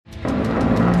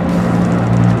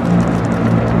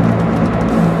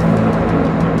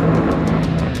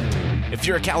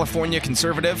you're a California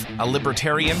conservative, a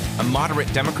libertarian, a moderate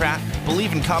Democrat,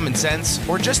 believe in common sense,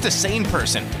 or just a sane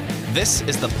person, this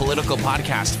is the political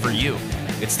podcast for you.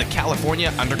 It's the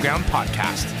California Underground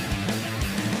Podcast.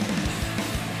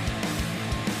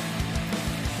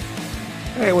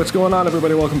 Hey, what's going on,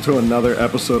 everybody? Welcome to another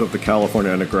episode of the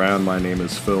California Underground. My name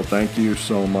is Phil. Thank you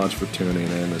so much for tuning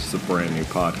in. This is a brand new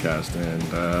podcast, and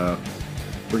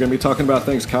we're going to be talking about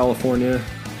things California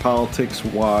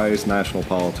politics-wise, national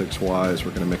politics-wise.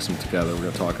 We're going to mix them together. We're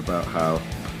going to talk about how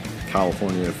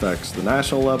California affects the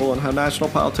national level and how national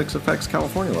politics affects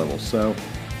California level. So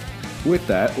with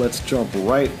that, let's jump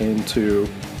right into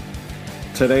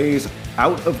today's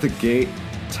out-of-the-gate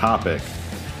topic.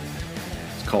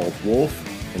 It's called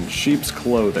Wolf in Sheep's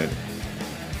Clothing.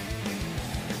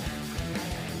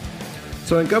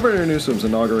 So in Governor Newsom's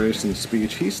inauguration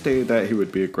speech, he stated that he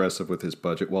would be aggressive with his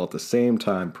budget while at the same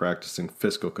time practicing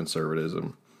fiscal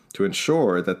conservatism to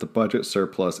ensure that the budget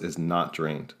surplus is not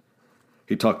drained.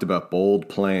 He talked about bold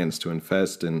plans to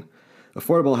invest in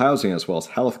affordable housing as well as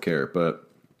healthcare, but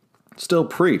still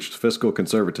preached fiscal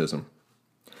conservatism.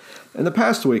 In the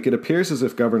past week, it appears as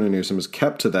if Governor Newsom has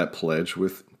kept to that pledge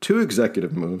with two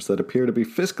executive moves that appear to be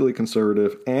fiscally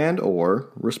conservative and or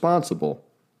responsible.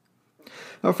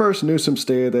 Now, first, Newsom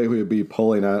stated that he would be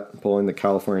pulling the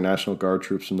California National Guard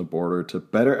troops from the border to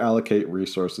better allocate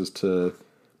resources to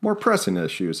more pressing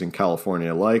issues in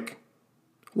California, like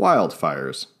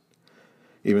wildfires.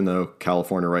 Even though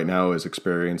California right now has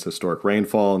experienced historic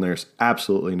rainfall and there's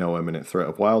absolutely no imminent threat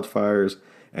of wildfires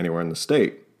anywhere in the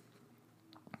state.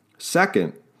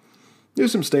 Second,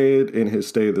 Newsom stated in his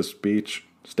State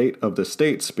of the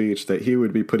State speech that he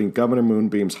would be putting Governor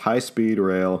Moonbeam's high-speed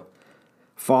rail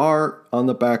far on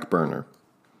the back burner.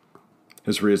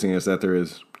 His reasoning is that there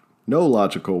is no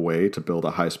logical way to build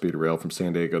a high-speed rail from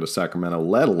San Diego to Sacramento,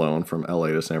 let alone from LA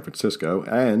to San Francisco,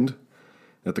 and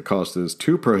that the cost is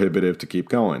too prohibitive to keep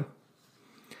going.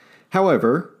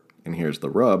 However, and here's the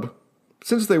rub,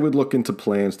 since they would look into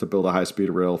plans to build a high-speed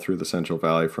rail through the Central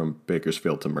Valley from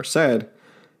Bakersfield to Merced,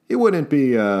 it wouldn't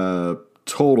be a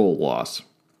total loss.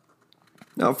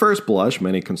 Now, at first blush,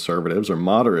 many conservatives or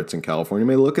moderates in California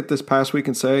may look at this past week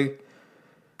and say,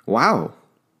 wow,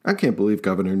 I can't believe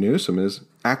Governor Newsom is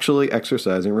actually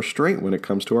exercising restraint when it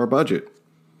comes to our budget.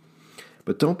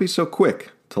 But don't be so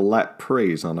quick to lap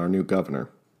praise on our new governor.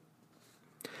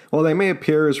 While they may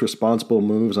appear as responsible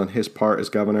moves on his part as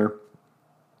governor,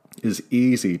 it is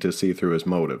easy to see through his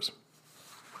motives.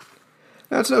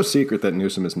 Now, it's no secret that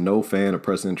Newsom is no fan of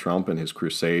President Trump and his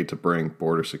crusade to bring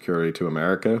border security to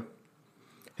America.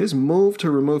 His move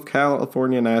to remove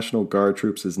California National Guard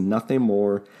troops is nothing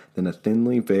more than a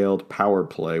thinly veiled power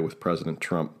play with President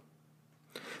Trump.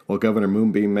 While Governor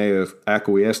Moonbeam may have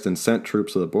acquiesced and sent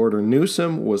troops to the border,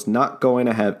 Newsom was not going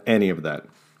to have any of that.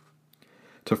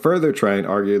 To further try and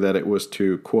argue that it was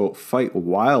to, quote, fight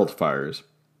wildfires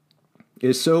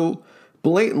is so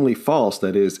blatantly false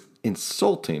that it is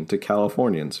insulting to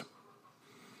Californians.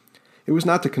 It was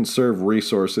not to conserve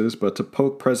resources, but to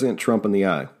poke President Trump in the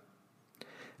eye.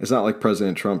 It's not like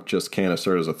President Trump just can't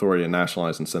assert his authority and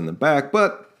nationalize and send them back,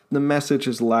 but the message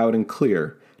is loud and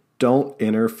clear. Don't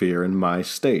interfere in my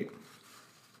state.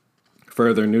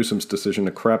 Further, Newsom's decision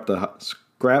to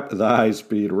scrap the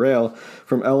high-speed rail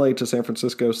from LA to San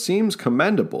Francisco seems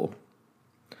commendable,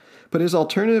 but his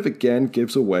alternative again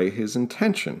gives away his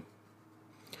intention.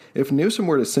 If Newsom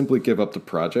were to simply give up the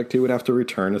project, he would have to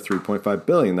return the $3.5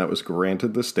 billion that was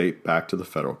granted the state back to the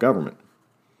federal government.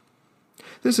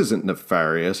 This isn't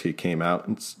nefarious, he came out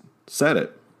and said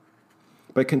it.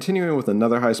 By continuing with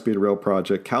another high-speed rail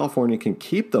project, California can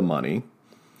keep the money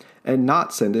and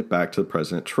not send it back to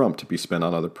President Trump to be spent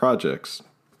on other projects,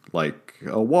 like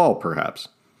a wall perhaps.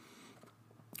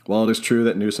 While it is true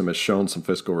that Newsom has shown some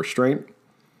fiscal restraint,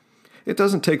 it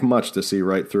doesn't take much to see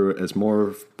right through it as more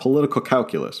of political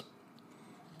calculus.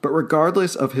 But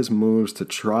regardless of his moves to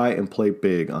try and play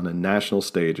big on a national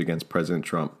stage against President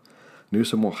Trump,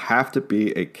 Newsom will have to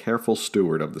be a careful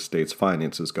steward of the state's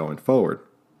finances going forward.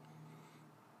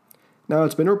 Now,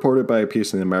 it's been reported by a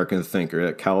piece in the American Thinker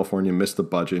that California missed the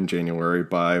budget in January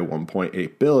by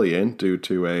 $1.8 billion due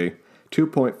to a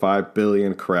 $2.5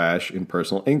 billion crash in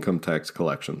personal income tax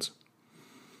collections.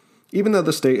 Even though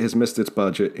the state has missed its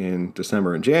budget in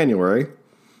December and January,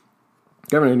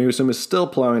 Governor Newsom is still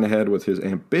plowing ahead with his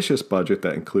ambitious budget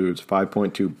that includes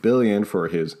 $5.2 billion for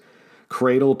his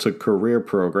Cradle to Career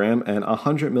program and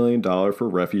 $100 million for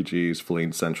refugees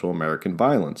fleeing Central American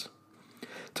violence.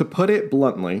 To put it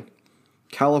bluntly,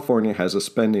 California has a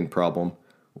spending problem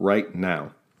right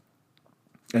now.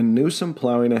 And Newsom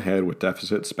plowing ahead with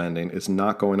deficit spending is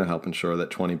not going to help ensure that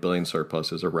 $20 billion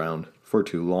surplus is around for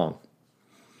too long.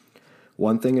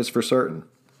 One thing is for certain.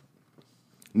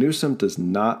 Newsom does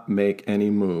not make any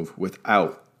move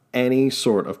without any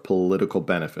sort of political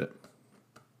benefit.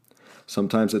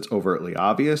 Sometimes it's overtly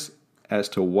obvious as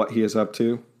to what he is up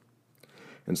to,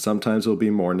 and sometimes it'll be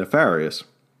more nefarious.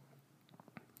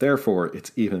 Therefore,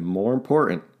 it's even more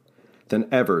important than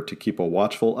ever to keep a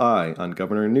watchful eye on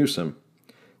Governor Newsom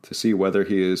to see whether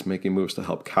he is making moves to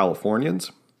help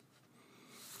Californians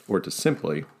or to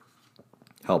simply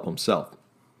help himself.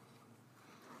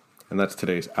 And that's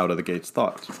today's Out of the Gates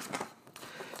thoughts.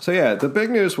 So yeah, the big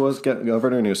news was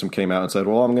Governor Newsom came out and said,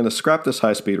 well, I'm going to scrap this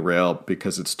high-speed rail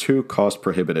because it's too cost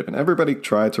prohibitive. And everybody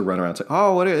tried to run around and say,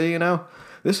 oh,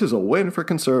 this is a win for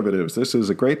conservatives. This is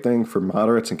a great thing for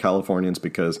moderates and Californians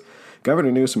because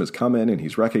Governor Newsom has come in and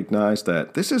he's recognized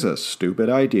that this is a stupid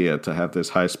idea to have this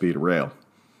high-speed rail.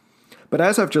 But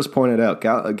as I've just pointed out,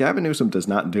 Gavin Newsom does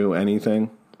not do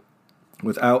anything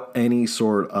without any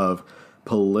sort of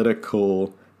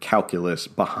political calculus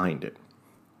behind it.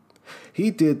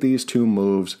 He did these two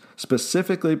moves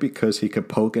specifically because he could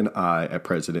poke an eye at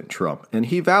President Trump. And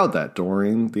he vowed that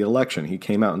during the election. He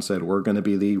came out and said, we're going to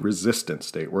be the resistant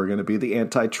state. We're going to be the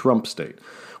anti-Trump state.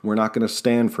 We're not going to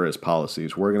stand for his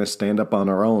policies. We're going to stand up on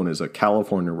our own as a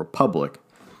California republic.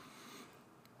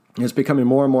 It's becoming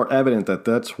more and more evident that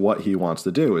that's what he wants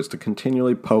to do, is to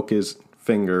continually poke his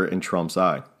finger in Trump's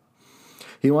eye.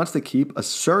 He wants to keep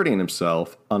asserting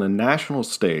himself on a national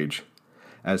stage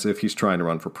as if he's trying to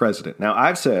run for president. Now,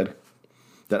 I've said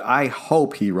that I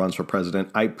hope he runs for president.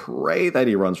 I pray that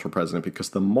he runs for president because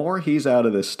the more he's out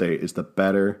of this state is the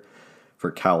better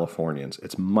for Californians.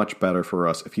 It's much better for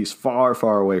us if he's far,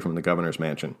 far away from the governor's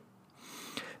mansion.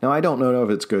 Now, I don't know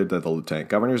if it's good that the lieutenant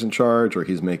governor's in charge or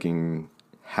he's making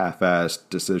half-assed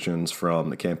decisions from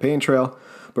the campaign trail.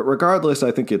 But regardless,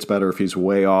 I think it's better if he's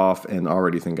way off and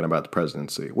already thinking about the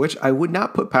presidency, which I would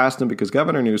not put past him because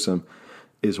Governor Newsom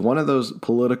is one of those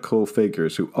political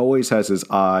figures who always has his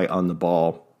eye on the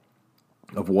ball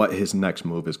of what his next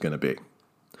move is going to be.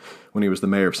 When he was the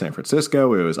mayor of San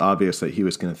Francisco, it was obvious that he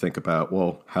was going to think about,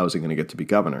 well, how is he going to get to be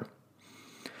governor?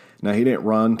 Now, he didn't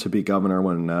run to be governor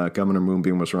when Governor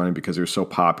Moonbeam was running because he was so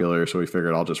popular, so he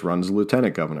figured I'll just run as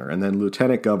lieutenant governor. And then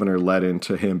lieutenant governor led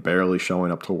into him barely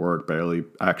showing up to work, barely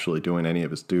actually doing any of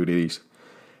his duties.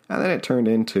 And then it turned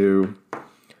into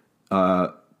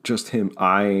just him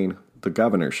eyeing the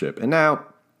governorship. And now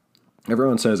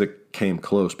everyone says it came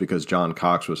close because John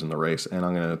Cox was in the race. And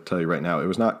I'm going to tell you right now, it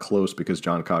was not close because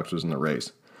John Cox was in the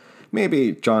race.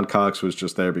 Maybe John Cox was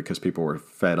just there because people were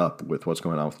fed up with what's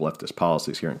going on with leftist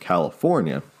policies here in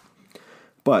California.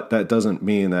 But that doesn't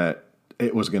mean that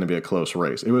it was going to be a close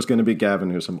race. It was going to be Gavin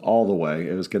Newsom all the way.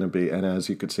 It was going to be, and as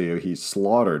you could see, he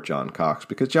slaughtered John Cox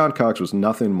because John Cox was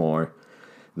nothing more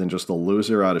than just a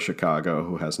loser out of Chicago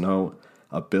who has no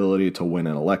ability to win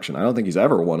an election. I don't think he's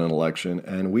ever won an election,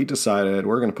 and we decided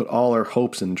we're going to put all our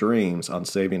hopes and dreams on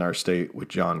saving our state with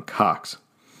John Cox.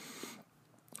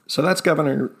 So that's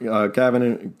Governor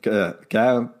Gavin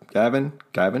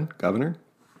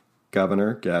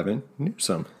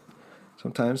Newsom.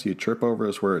 Sometimes you trip over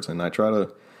his words, and I try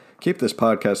to keep this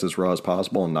podcast as raw as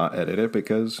possible and not edit it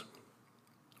because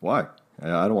why? I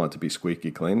don't want it to be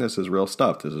squeaky clean. This is real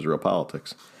stuff. This is real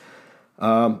politics.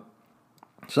 So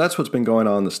that's what's been going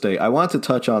on in the state. I want to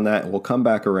touch on that, and we'll come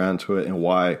back around to it and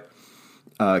why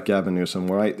Gavin Newsom,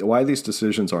 why these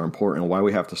decisions are important, and why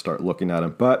we have to start looking at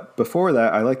them. But before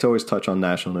that, I like to always touch on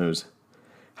national news,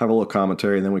 have a little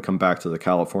commentary, and then we come back to the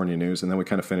California news, and then we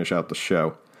kind of finish out the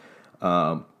show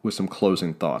with some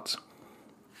closing thoughts.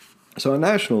 So in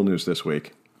national news this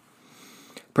week,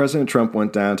 President Trump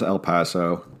went down to El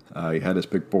Paso. He had his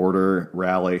big border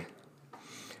rally,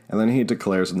 and then he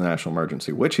declares a national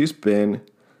emergency, which he's been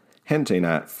hinting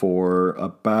at for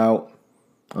about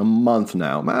a month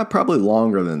now. Probably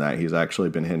longer than that, he's actually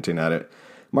been hinting at it.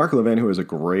 Mark Levin, who is a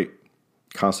great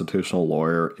constitutional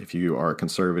lawyer, if you are a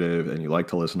conservative and you like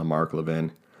to listen to Mark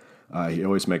Levin, he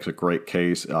always makes a great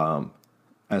case.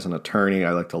 As an attorney,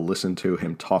 I like to listen to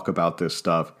him talk about this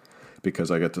stuff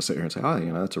because I get to sit here and say,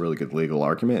 that's a really good legal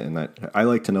argument, and that I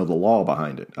like to know the law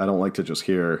behind it. I don't like to just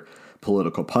hear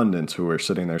political pundits who are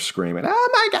sitting there screaming, "Oh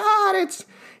my God,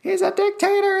 he's a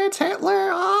dictator, it's Hitler,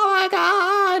 oh my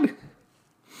God."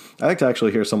 I like to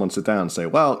actually hear someone sit down and say,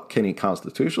 well, can he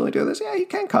constitutionally do this? Yeah, he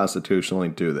can constitutionally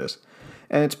do this.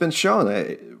 And it's been shown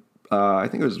that, I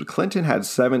think it was Clinton had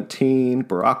 17,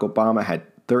 Barack Obama had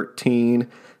 13,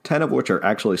 10 of which are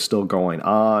actually still going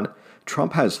on.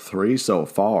 Trump has 3 so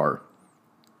far.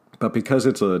 But because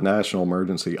it's a national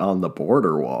emergency on the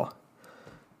border wall,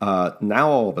 now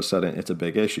all of a sudden it's a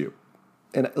big issue.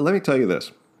 And let me tell you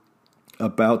this.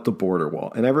 about the border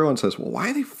wall. And everyone says, well, why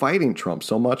are they fighting Trump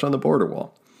so much on the border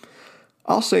wall?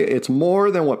 I'll say it's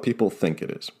more than what people think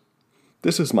it is.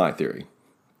 This is my theory.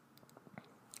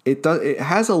 It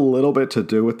has a little bit to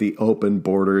do with the open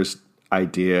borders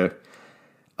idea.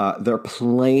 They're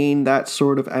playing that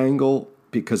sort of angle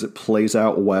because it plays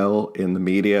out well in the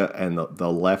media, and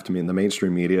the left, I mean, the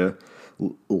mainstream media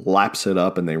laps it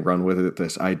up and they run with it.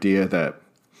 This idea that,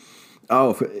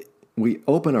 if we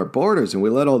open our borders and we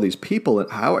let all these people in,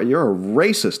 you're a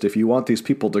racist if you want these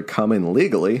people to come in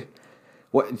legally.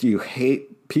 What, do you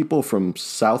hate people from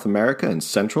South America and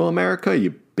Central America,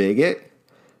 you bigot?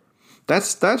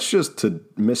 That's just to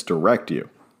misdirect you.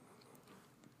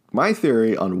 My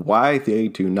theory on why they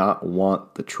do not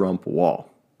want the Trump wall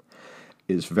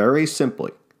is very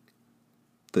simply,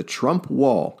 the Trump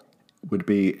wall would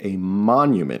be a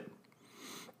monument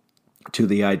to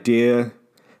the idea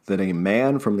that a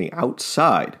man from the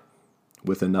outside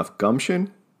with enough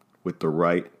gumption, with the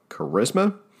right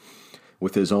charisma,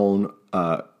 with his own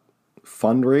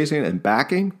fundraising and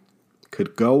backing,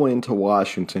 could go into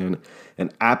Washington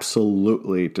and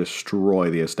absolutely destroy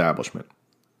the establishment.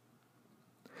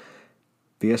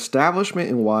 The establishment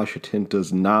in Washington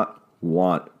does not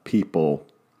want people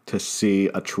to see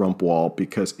a Trump wall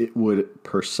because it would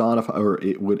personify, or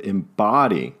it would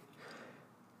embody,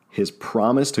 his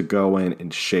promise to go in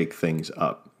and shake things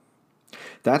up.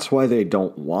 That's why they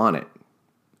don't want it.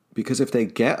 Because if they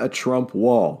get a Trump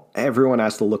wall, everyone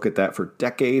has to look at that for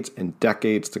decades and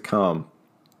decades to come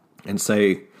and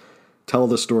tell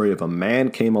the story of a man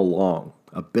came along,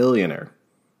 a billionaire,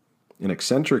 an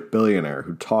eccentric billionaire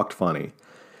who talked funny,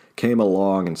 came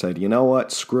along and said, you know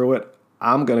what, screw it,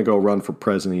 I'm going to go run for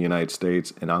president of the United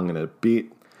States, and I'm going to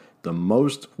beat the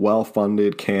most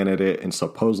well-funded candidate and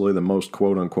supposedly the most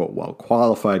quote-unquote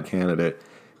well-qualified candidate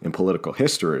in political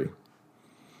history.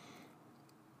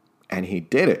 And he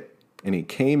did it. And he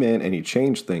came in and he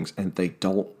changed things, and they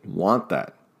don't want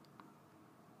that.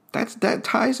 That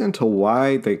ties into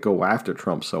why they go after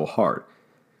Trump so hard.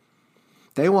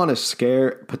 They want to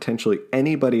scare potentially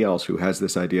anybody else who has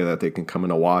this idea that they can come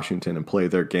into Washington and play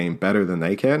their game better than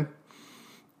they can.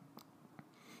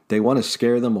 They want to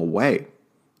scare them away.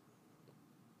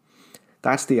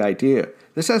 That's the idea.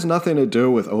 This has nothing to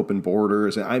do with open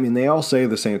borders. I mean, they all say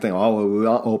the same thing. Oh, we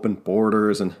want open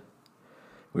borders and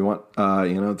we want,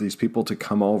 these people to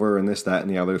come over and this, that,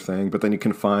 and the other thing. But then you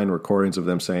can find recordings of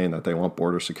them saying that they want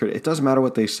border security. It doesn't matter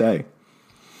what they say.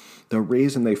 The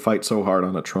reason they fight so hard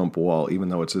on a Trump wall, even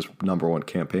though it's his number one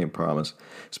campaign promise,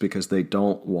 is because they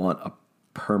don't want a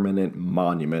permanent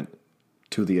monument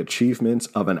to the achievements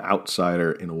of an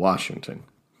outsider in Washington.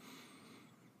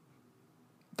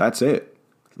 That's it.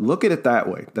 Look at it that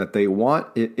way, that they want,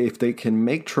 if they can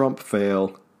make Trump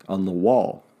fail on the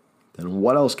wall, then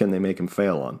what else can they make him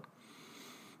fail on?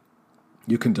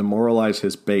 You can demoralize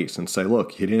his base and say,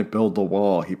 look, he didn't build the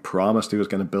wall. He promised he was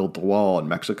going to build the wall and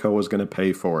Mexico was going to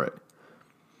pay for it.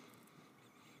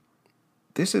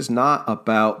 This is not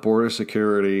about border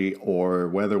security or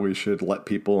whether we should let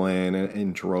people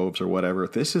in droves or whatever.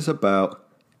 This is about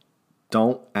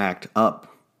don't act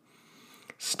up.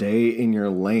 Stay in your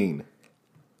lane.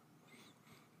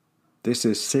 This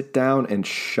is sit down and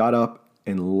shut up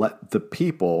and let the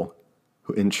people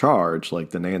who in charge,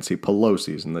 like the Nancy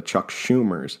Pelosi's and the Chuck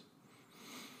Schumers,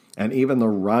 and even the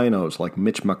rhinos like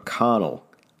Mitch McConnell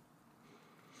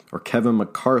or Kevin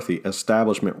McCarthy,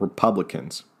 establishment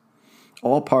Republicans,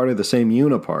 all part of the same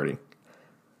uniparty.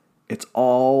 It's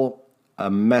all a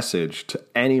message to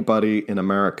anybody in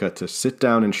America to sit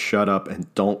down and shut up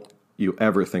and don't you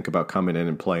ever think about coming in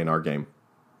and playing our game.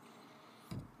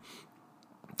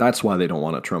 That's why they don't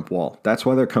want a Trump wall. That's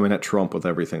why they're coming at Trump with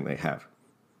everything they have.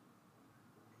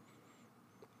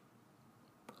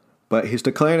 But he's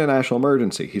declaring a national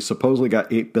emergency. He supposedly got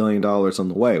 $8 billion on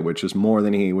the way, which is more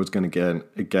than he was going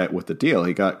to get with the deal.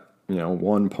 He got,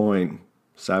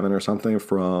 1.7 or something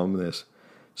from this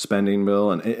spending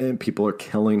bill, and people are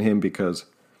killing him because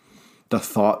the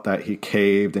thought that he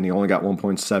caved and he only got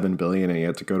 $1.7 billion and he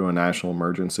had to go to a national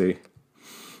emergency.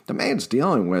 The man's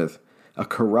dealing with a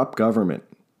corrupt government.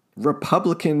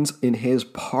 Republicans in his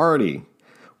party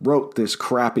wrote this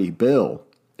crappy bill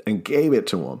and gave it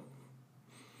to him.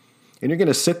 And you're going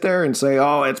to sit there and say,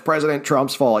 oh, it's President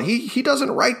Trump's fault. He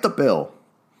doesn't write the bill.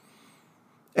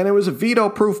 And it was a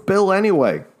veto-proof bill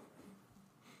anyway.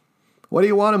 What do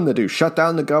you want him to do? Shut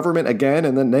down the government again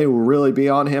and then they will really be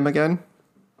on him again?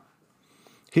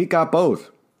 He got both.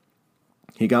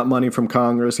 He got money from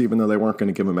Congress even though they weren't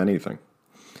going to give him anything.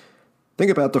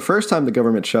 Think about the first time the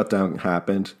government shutdown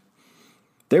happened,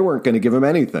 they weren't going to give him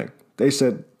anything. They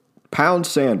said, pound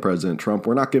sand, President Trump,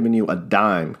 we're not giving you a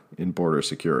dime in border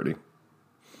security,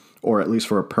 or at least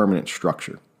for a permanent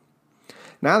structure.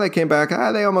 Now they came back,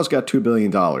 they almost got $2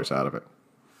 billion out of it.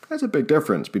 That's a big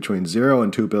difference between $0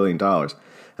 and $2 billion.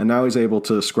 And now he's able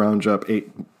to scrounge up $8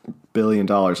 billion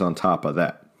on top of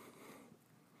that.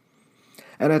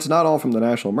 And it's not all from the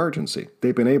national emergency.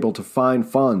 They've been able to find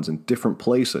funds in different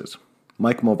places.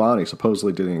 Mike Mulvaney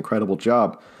supposedly did an incredible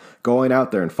job going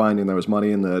out there and finding there was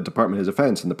money in the Department of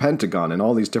Defense and the Pentagon and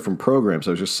all these different programs.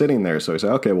 I was just sitting there. So he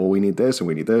said, okay, well, we need this and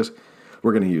we need this.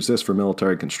 We're going to use this for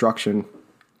military construction.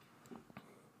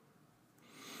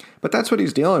 But that's what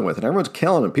he's dealing with, and everyone's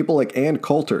killing him. People like Ann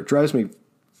Coulter. It drives me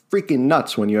freaking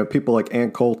nuts when you have people like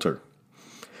Ann Coulter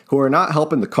who are not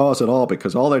helping the cause at all,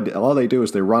 because all they do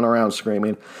is they run around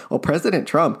screaming, oh, President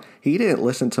Trump, he didn't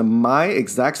listen to my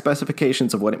exact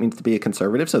specifications of what it means to be a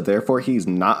conservative, so therefore he's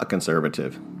not a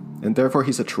conservative, and therefore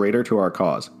he's a traitor to our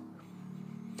cause.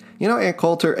 You know, Ann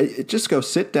Coulter, just go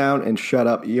sit down and shut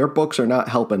up. Your books are not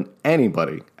helping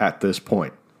anybody at this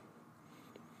point.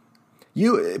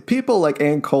 People like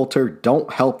Ann Coulter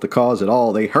don't help the cause at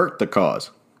all. They hurt the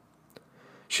cause.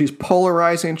 She's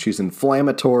polarizing. She's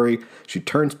inflammatory. She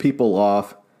turns people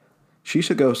off. She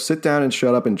should go sit down and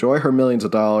shut up, enjoy her millions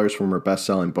of dollars from her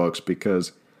best-selling books,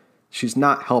 because she's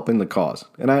not helping the cause.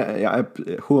 And I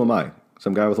who am I?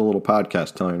 Some guy with a little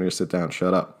podcast telling her to sit down and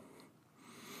shut up.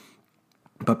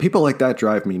 But people like that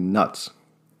drive me nuts.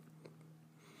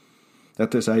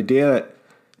 That this idea that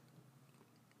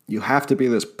you have to be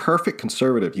this perfect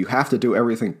conservative. You have to do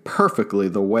everything perfectly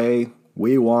the way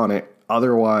we want it.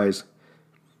 Otherwise,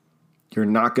 you're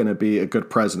not going to be a good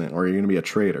president, or you're going to be a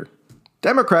traitor.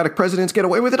 Democratic presidents get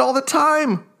away with it all the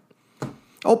time.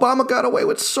 Obama got away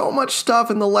with so much stuff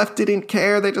and the left didn't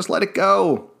care. They just let it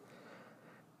go.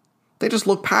 They just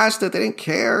looked past it. They didn't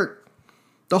care.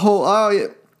 The whole,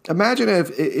 imagine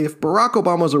if Barack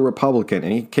Obama was a Republican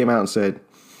and he came out and said,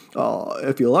 oh,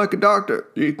 if you like a doctor,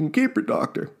 you can keep your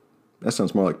doctor. That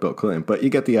sounds more like Bill Clinton, but you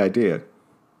get the idea.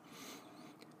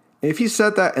 If he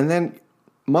said that and then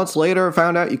months later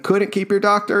found out you couldn't keep your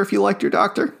doctor if you liked your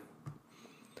doctor,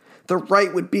 the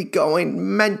right would be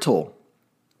going mental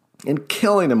and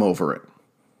killing him over it.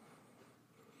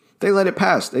 They let it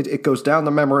pass. It goes down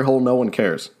the memory hole. No one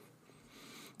cares.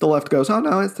 The left goes, oh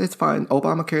no, it's fine.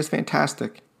 Obamacare is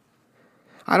fantastic.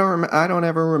 I don't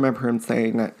ever remember him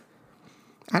saying that.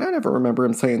 I don't ever remember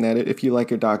him saying that if you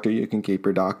like your doctor, you can keep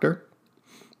your doctor.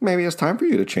 Maybe it's time for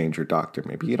you to change your doctor.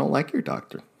 Maybe you don't like your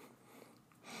doctor.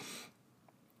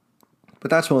 But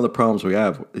that's one of the problems we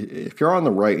have. If you're on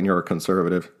the right and you're a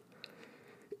conservative,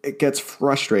 it gets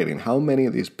frustrating how many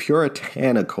of these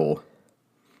puritanical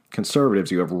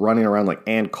conservatives you have running around like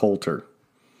Ann Coulter,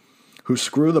 who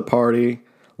screw the party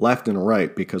left and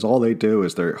right because all they do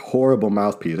is they're horrible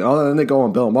mouthpiece. Oh, and then they go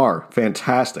on Bill Maher.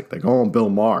 Fantastic. They go on Bill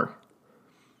Maher.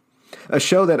 A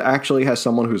show that actually has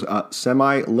someone who's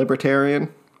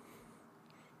semi-libertarian.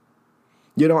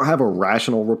 You don't have a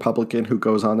rational Republican who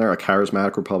goes on there, a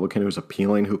charismatic Republican who's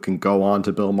appealing, who can go on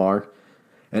to Bill Maher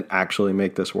and actually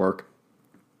make this work.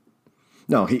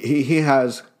 No, he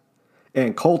has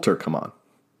Ann Coulter come on.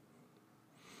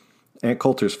 Ann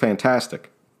Coulter's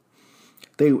fantastic.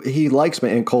 He likes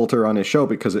Ann Coulter on his show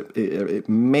because it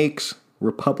makes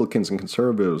Republicans and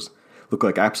conservatives look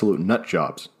like absolute nut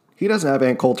jobs. He doesn't have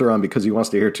Ann Coulter on because he wants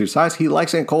to hear two sides. He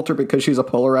likes Ann Coulter because she's a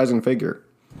polarizing figure.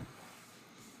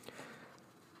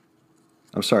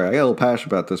 I'm sorry, I get a little passionate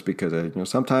about this because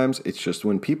sometimes it's just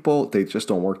when people, they just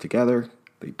don't work together,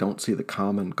 they don't see the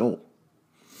common goal.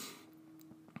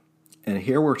 And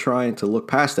here we're trying to look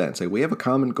past that and say, we have a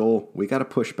common goal, we got to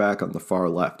push back on the far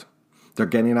left. They're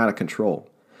getting out of control.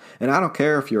 And I don't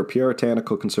care if you're a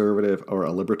puritanical conservative or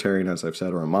a libertarian, as I've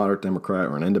said, or a moderate Democrat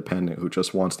or an independent who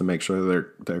just wants to make sure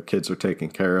their kids are taken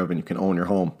care of and you can own your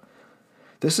home.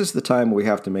 This is the time we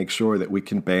have to make sure that we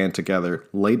can band together,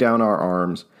 lay down our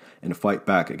arms, and fight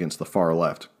back against the far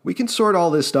left. We can sort all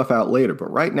this stuff out later,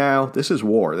 but right now, this is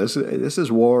war. This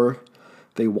is war.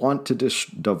 They want to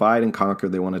divide and conquer.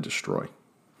 They want to destroy.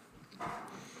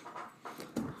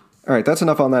 All right, that's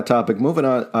enough on that topic. Moving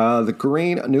on, the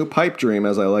green new pipe dream,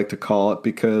 as I like to call it,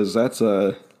 because it's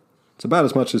about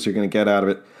as much as you're going to get out of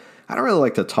it. I don't really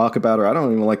like to talk about her. I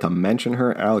don't even like to mention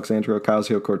her, Alexandria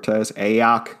Ocasio-Cortez,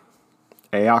 Ayok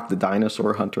the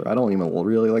dinosaur hunter. I don't even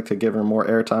really like to give her more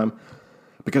airtime,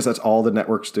 because that's all the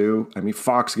networks do. I mean,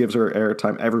 Fox gives her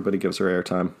airtime. Everybody gives her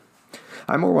airtime.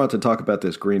 I more want to talk about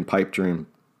this green pipe dream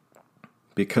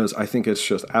because I think it's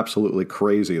just absolutely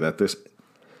crazy that this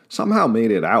somehow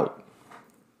made it out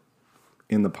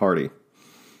in the party.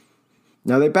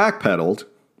 Now, they backpedaled,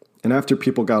 and after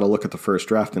people got a look at the first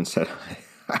draft and said,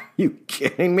 are you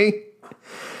kidding me?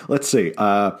 Let's see.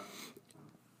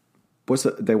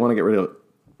 They want to get rid of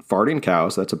farting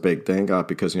cows. That's a big thing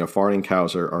because, farting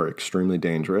cows are extremely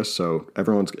dangerous. So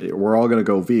we're all going to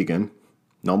go vegan.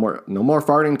 No more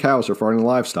farting cows or farting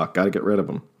livestock. Got to get rid of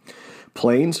them.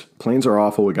 Planes are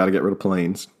awful. We got to get rid of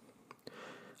planes.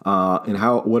 And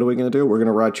what are we going to do? We're going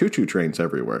to ride choo-choo trains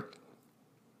everywhere.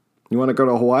 You want to go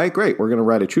to Hawaii? Great. We're going to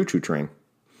ride a choo-choo train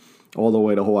all the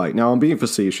way to Hawaii. Now, I'm being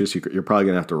facetious. You're probably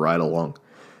going to have to ride along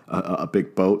a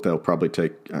big boat that'll probably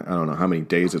take, I don't know how many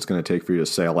days it's going to take for you to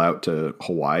sail out to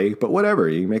Hawaii, but whatever.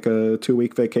 You make a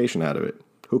 2-week vacation out of it.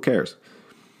 Who cares?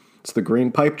 It's the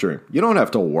green pipe dream. You don't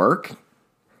have to work.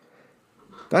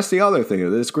 That's the other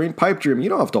thing. This green pipe dream, you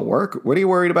don't have to work. What are you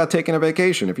worried about taking a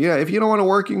vacation? If you don't want to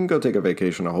work, you can go take a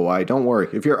vacation to Hawaii. Don't worry.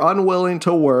 If you're unwilling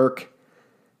to work,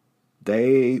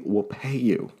 they will pay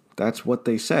you. That's what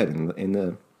they said in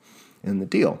the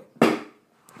deal.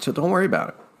 So don't worry about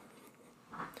it.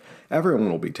 Everyone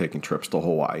will be taking trips to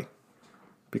Hawaii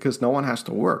because no one has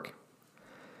to work.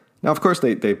 Now, of course,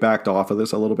 they backed off of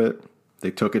this a little bit.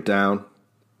 They took it down.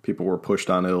 People were pushed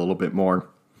on it a little bit more.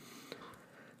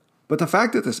 But the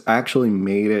fact that this actually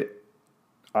made it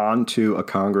onto a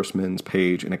congressman's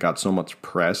page and it got so much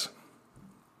press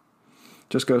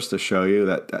just goes to show you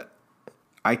that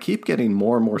I keep getting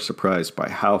more and more surprised by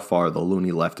how far the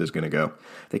loony left is going to go.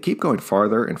 They keep going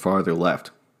farther and farther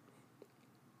left.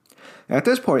 At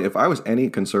this point, if I was any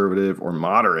conservative or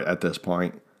moderate at this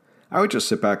point, I would just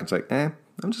sit back and say,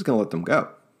 I'm just going to let them go.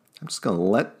 I'm just going to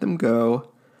let them go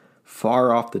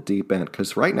far off the deep end,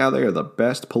 because right now they are the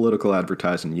best political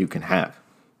advertising you can have.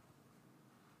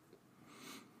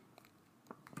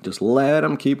 Just let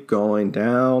them keep going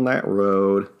down that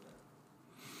road.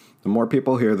 The more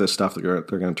people hear this stuff, they're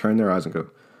going to turn their eyes and go,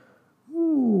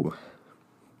 ooh.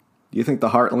 Do you think the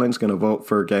Heartland's going to vote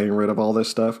for getting rid of all this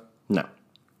stuff? No.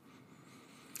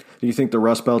 Do you think the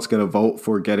Rust Belt's going to vote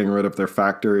for getting rid of their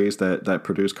factories that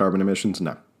produce carbon emissions?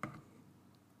 No.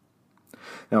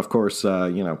 Now, of course,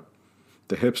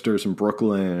 the hipsters in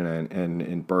Brooklyn and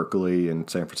in Berkeley and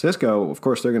San Francisco, of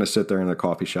course, they're going to sit there in their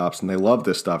coffee shops and they love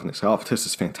this stuff and they say, oh, this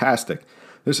is fantastic.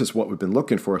 This is what we've been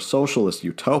looking for, a socialist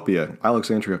utopia.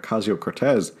 Alexandria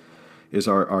Ocasio-Cortez is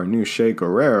our new Che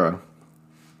Guevara.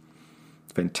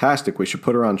 Fantastic. We should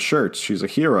put her on shirts. She's a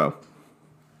hero.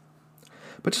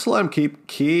 But just let them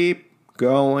keep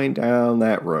going down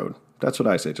that road. That's what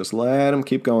I say. Just let them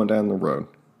keep going down the road.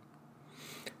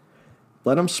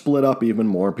 Let them split up even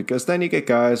more, because then you get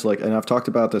guys like, and I've talked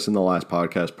about this in the last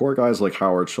podcast, poor guys like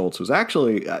Howard Schultz, who's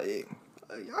actually, I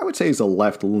would say he's a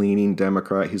left-leaning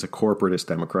Democrat. He's a corporatist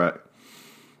Democrat.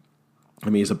 I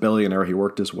mean, he's a billionaire. He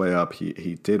worked his way up.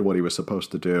 He did what he was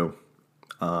supposed to do.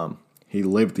 He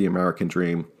lived the American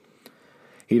dream.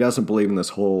 He doesn't believe in this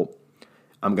whole,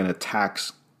 I'm going to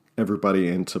tax everybody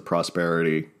into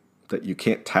prosperity, that you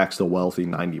can't tax the wealthy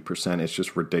 90%. It's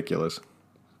just ridiculous.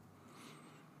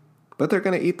 But they're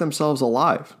going to eat themselves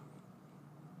alive.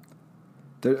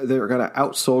 They're going to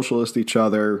out-socialist each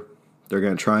other. They're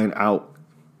going to try and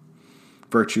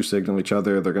out-virtue signal each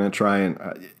other. They're going to try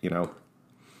and,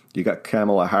 you got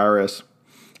Kamala Harris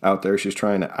out there. She's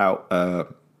trying to out,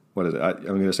 I'm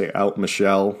going to say out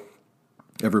Michelle,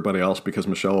 everybody else, because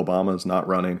Michelle Obama is not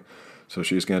running. So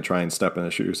she's going to try and step in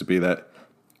the shoes to be that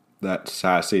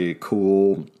sassy,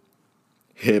 cool,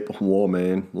 hip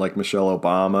woman like Michelle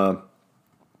Obama.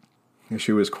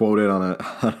 She was quoted on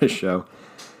a show.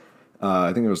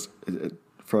 I think it was, I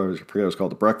forget what it was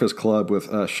called, The Breakfast Club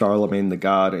with Charlemagne the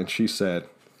God, and she said,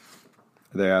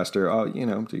 they asked her,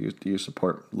 do you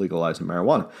support legalizing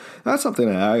marijuana? That's something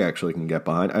that I actually can get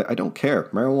behind. I don't care.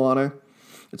 Marijuana,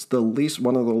 it's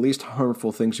one of the least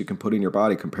harmful things you can put in your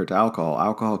body compared to alcohol.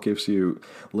 Alcohol gives you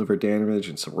liver damage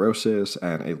and cirrhosis,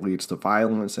 and it leads to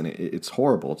violence, and it's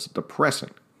horrible. It's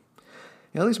depressing.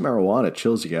 At least marijuana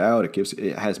chills you out.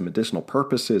 It has medicinal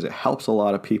purposes. It helps a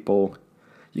lot of people.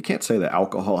 You can't say that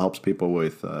alcohol helps people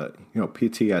with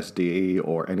PTSD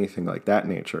or anything like that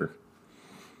nature.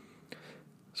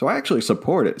 So I actually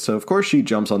support it. So of course she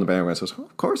jumps on the bandwagon and says,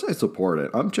 "Of course I support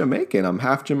it. I'm Jamaican. I'm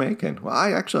half Jamaican." Well,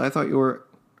 I thought you were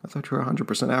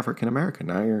 100% African American.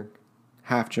 Now you're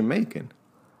half Jamaican.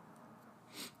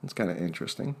 It's kind of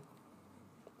interesting.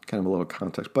 Kind of a little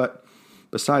context, but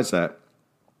besides that.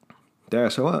 Yeah,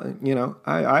 so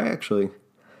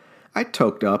I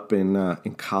toked up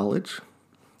in college.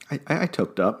 I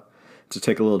toked up to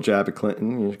take a little jab at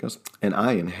Clinton, and she goes, and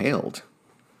I inhaled.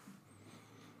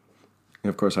 And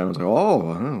of course, I was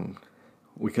like,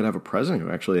 we could have a president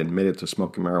who actually admitted to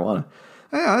smoking marijuana.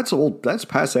 Yeah, that's old. That's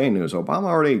passé news. Obama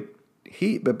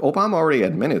already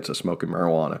admitted to smoking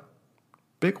marijuana.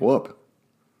 Big whoop.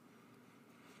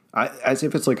 As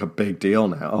if it's like a big deal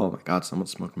now. Oh my God, someone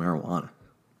smoked marijuana.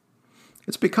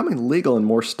 It's becoming legal in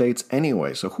more states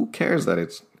anyway, so who cares that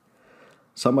it's...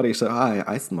 Somebody said,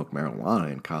 I smoked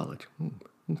marijuana in college.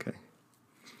 Okay.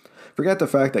 Forget the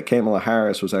fact that Kamala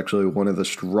Harris was actually one of the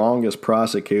strongest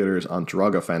prosecutors on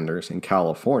drug offenders in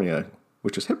California,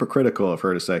 which is hypocritical of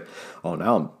her to say, oh,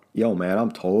 now,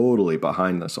 I'm totally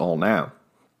behind this all now.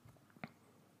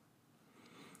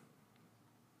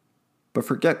 But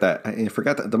forget that.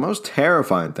 The most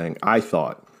terrifying thing I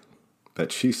thought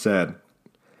that she said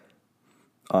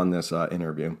on this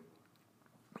interview,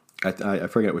 I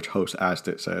forget which host asked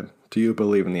it, said, do you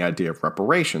believe in the idea of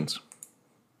reparations?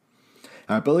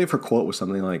 And I believe her quote was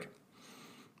something like,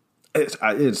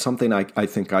 it's something I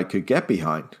think I could get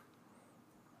behind.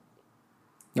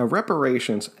 Now,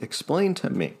 reparations, explain to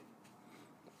me.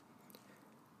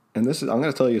 And I'm going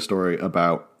to tell you a story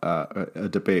about a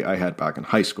debate I had back in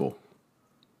high school.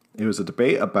 It was a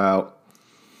debate about,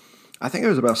 I think it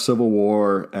was about Civil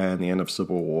War and the end of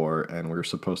Civil War, and we were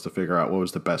supposed to figure out what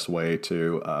was the best way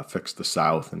to fix the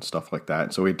South and stuff like that.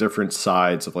 And so we had different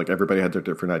sides of, like, everybody had their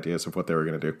different ideas of what they were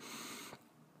going to do.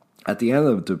 At the end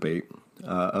of the debate,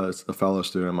 a fellow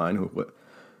student of mine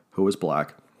who was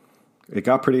black, it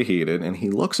got pretty heated, and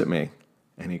he looks at me,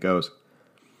 and he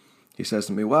says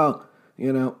to me, well,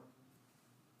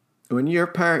 when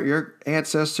your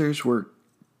ancestors were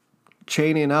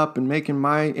chaining up and making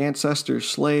my ancestors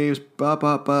slaves, blah,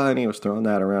 blah, blah, and he was throwing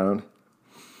that around.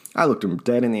 I looked him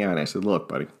dead in the eye and I said, look,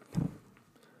 buddy,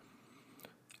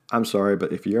 I'm sorry,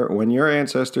 but when your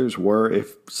ancestors were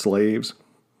slaves,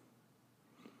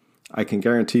 I can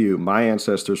guarantee you my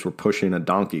ancestors were pushing a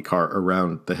donkey cart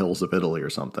around the hills of Italy or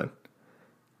something.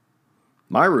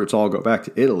 My roots all go back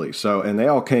to Italy, and they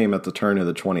all came at the turn of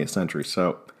the 20th century,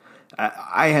 so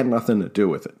I had nothing to do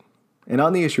with it. And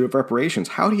on the issue of reparations,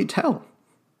 how do you tell?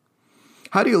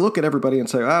 How do you look at everybody and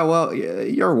say, oh, well,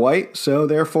 you're white, so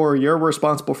therefore you're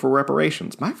responsible for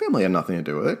reparations? My family had nothing to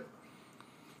do with it.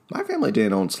 My family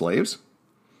didn't own slaves.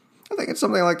 I think it's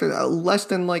something like less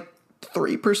than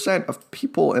 3% of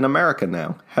people in America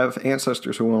now have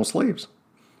ancestors who own slaves.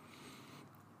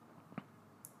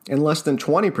 And less than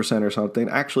 20% or something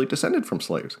actually descended from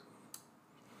slaves.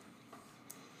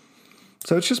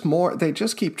 So it's just more, they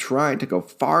just keep trying to go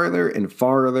farther and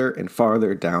farther and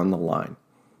farther down the line.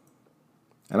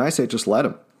 And I say just let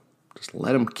them. Just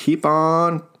let them keep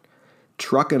on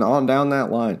trucking on down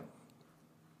that line.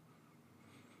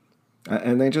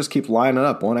 And they just keep lining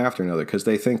up one after another because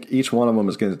they think each one of them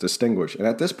is going to distinguish. And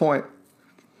at this point,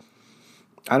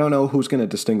 I don't know who's going to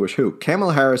distinguish who.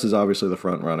 Kamala Harris is obviously the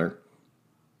front runner.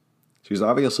 She's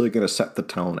obviously going to set the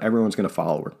tone. Everyone's going to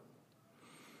follow her.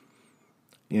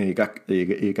 You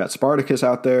got Spartacus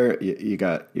out there. You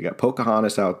got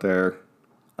Pocahontas out there.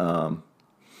 And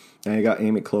you got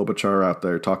Amy Klobuchar out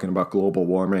there talking about global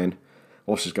warming.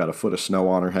 Well, she's got a foot of snow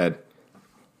on her head.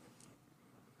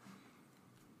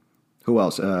 Who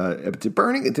else? Did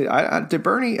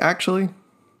Bernie actually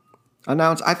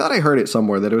announce? I thought I heard it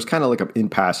somewhere that it was kind of like in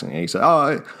passing. And he said,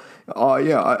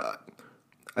 yeah.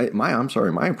 I'm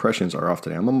sorry, my impressions are off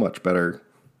today.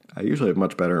 I usually have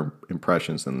much better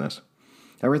impressions than this.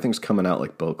 Everything's coming out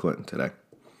like Bill Clinton today.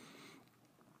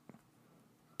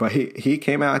 But he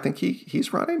came out, I think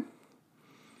he's running.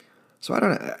 So I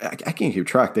don't know, I can't keep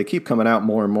track. They keep coming out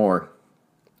more and more.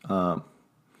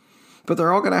 But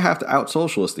they're all going to have to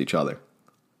out-socialist each other.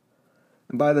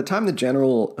 And by the time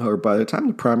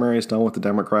the primary is done with the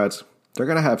Democrats, they're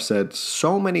going to have said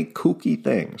so many kooky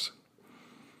things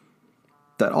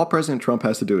that all President Trump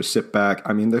has to do is sit back.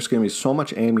 I mean, there's going to be so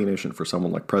much ammunition for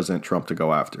someone like President Trump to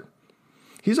go after.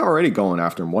 He's already going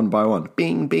after them one by one.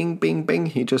 Bing, bing, bing, bing.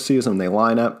 He just sees them. They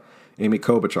line up. Amy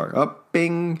Klobuchar. Up,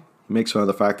 bing. He makes fun of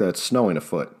the fact that it's snowing a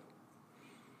foot.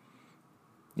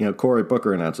 Cory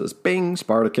Booker announces, bing,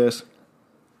 Spartacus.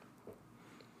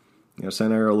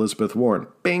 Senator Elizabeth Warren.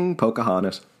 Bing,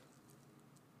 Pocahontas.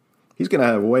 He's going to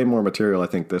have way more material, I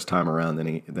think, this time around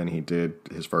than he did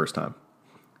his first time.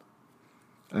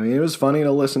 I mean, it was funny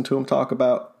to listen to him talk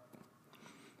about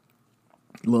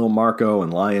Little Marco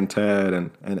and Lion Ted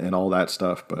and all that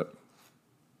stuff, but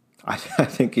I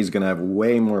think he's going to have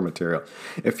way more material.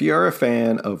 If you're a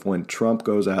fan of when Trump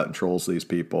goes out and trolls these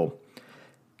people,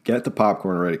 get the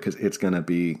popcorn ready because it's going to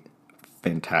be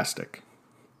fantastic.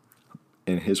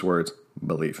 In his words,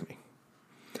 believe me.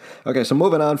 Okay, so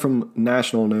moving on from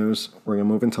national news, we're going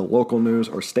to move into local news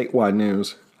or statewide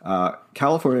news.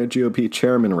 California GOP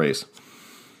chairman race.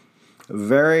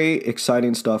 Very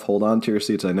exciting stuff. Hold on to your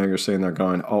seats. I know you're sitting there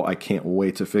going, oh, I can't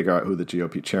wait to figure out who the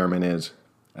GOP chairman is.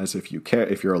 As if you care,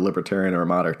 if you're a libertarian or a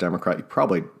moderate Democrat, you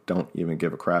probably don't even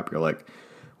give a crap. You're like,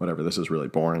 whatever, this is really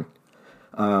boring.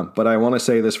 But I want to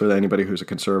say this for anybody who's a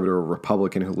conservative or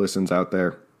Republican who listens out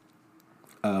there.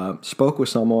 Spoke with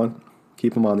someone,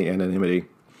 keep them on the anonymity,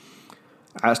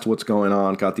 asked what's going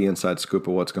on, got the inside scoop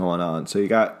of what's going on. So you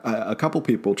got a couple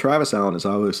people. Travis Allen is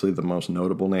obviously the most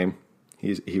notable name.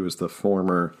 He was the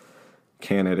former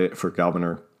candidate for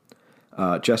governor.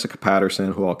 Jessica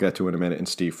Patterson, who I'll get to in a minute, and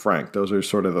Steve Frank. Those are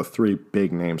sort of the three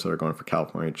big names that are going for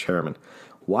California chairman.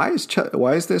 Why is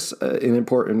this an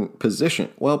important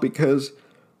position? Well, because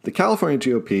the California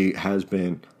GOP has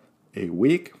been a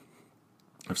weak,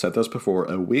 I've said this before,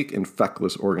 a weak and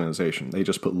feckless organization. They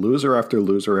just put loser after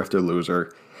loser after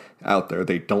loser out there.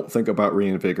 They don't think about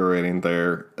reinvigorating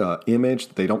their image.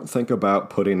 They don't think about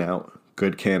putting out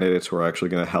good candidates who are actually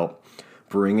going to help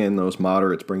bring in those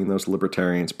moderates, bring in those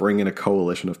libertarians, bring in a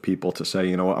coalition of people to say,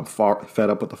 you know what, I'm fed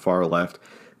up with the far left.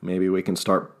 Maybe we can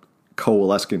start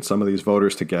coalescing some of these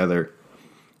voters together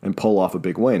and pull off a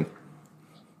big win.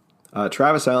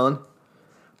 Travis Allen,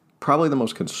 probably the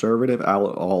most conservative out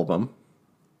of all of them,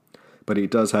 but he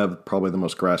does have probably the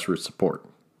most grassroots support.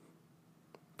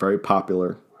 Very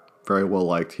popular, very well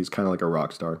liked. He's kind of like a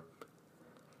rock star.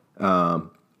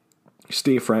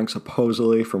 Steve Frank,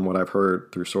 supposedly, from what I've heard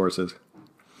through sources,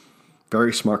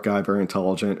 very smart guy, very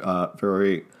intelligent,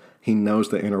 he knows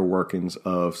the inner workings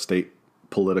of state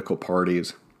political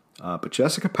parties. But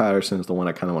Jessica Patterson is the one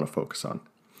I kind of want to focus on.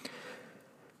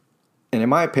 And in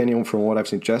my opinion, from what I've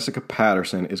seen, Jessica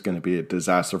Patterson is going to be a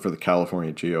disaster for the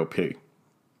California GOP.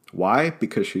 Why?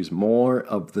 Because she's more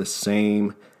of the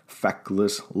same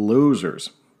feckless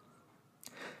losers.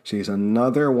 She's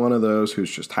another one of those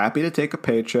who's just happy to take a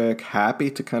paycheck, happy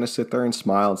to kind of sit there and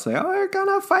smile and say, oh, we're going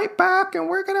to fight back and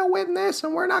we're going to win this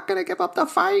and we're not going to give up the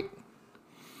fight.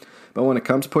 But when it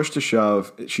comes push to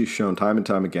shove, she's shown time and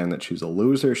time again that she's a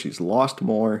loser. She's lost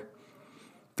more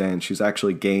than she's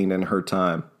actually gained in her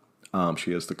time.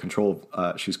 She has the control.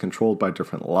 She's controlled by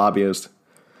different lobbyists.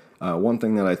 One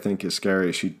thing that I think is scary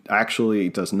is she actually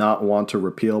does not want to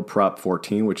repeal Prop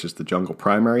 14, which is the jungle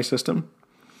primary system.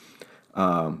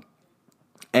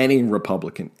 Any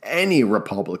Republican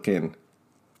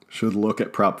should look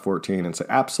at Prop 14 and say,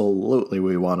 absolutely,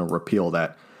 we want to repeal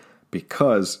that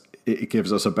because it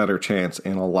gives us a better chance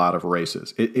in a lot of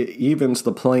races. It evens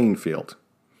the playing field.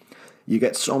 You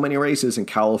get so many races in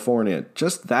California,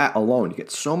 just that alone, you get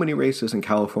so many races in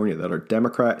California that are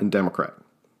Democrat and Democrat.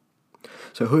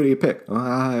 So who do you pick?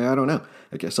 I don't know.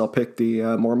 I guess I'll pick the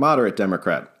more moderate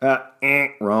Democrat.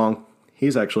 Wrong.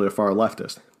 He's actually a far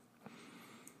leftist.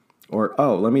 Or,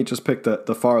 let me just pick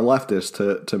the far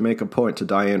leftist to make a point to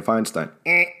Dianne Feinstein.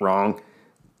 Wrong.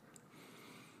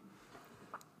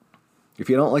 If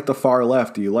you don't like the far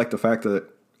left, do you like the fact that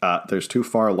there's two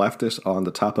far leftists on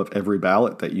the top of every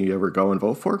ballot that you ever go and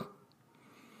vote for?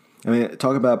 I mean,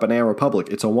 talk about Banana Republic.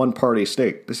 It's a one-party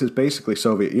state. This is basically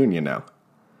Soviet Union now.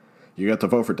 You got to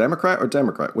vote for Democrat or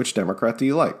Democrat. Which Democrat do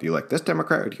you like? Do you like this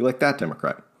Democrat or do you like that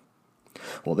Democrat?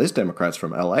 Well, this Democrat's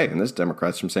from L.A. and this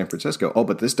Democrat's from San Francisco. Oh,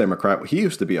 but this Democrat, he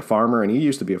used to be a farmer and he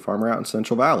used to be a farmer out in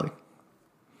Central Valley.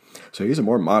 So he's a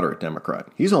more moderate Democrat.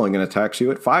 He's only going to tax you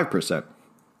at 5%.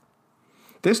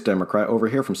 This Democrat over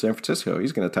here from San Francisco,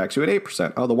 he's going to tax you at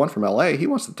 8%. Oh, the one from LA, he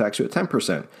wants to tax you at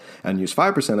 10% and use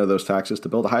 5% of those taxes to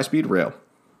build a high-speed rail.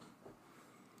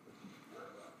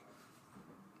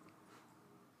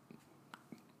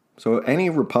 So any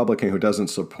Republican who doesn't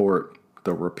support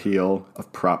the repeal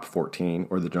of Prop 14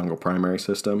 or the jungle primary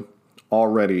system,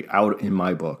 already out in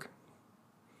my book.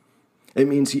 It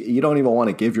means you don't even want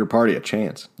to give your party a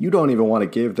chance. You don't even want to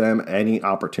give them any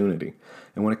opportunity.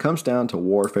 And when it comes down to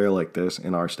warfare like this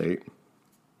in our state,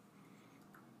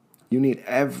 you need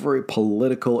every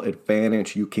political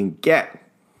advantage you can get.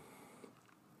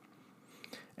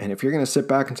 And if you're going to sit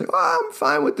back and say, well, I'm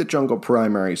fine with the jungle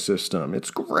primary system. It's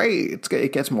great.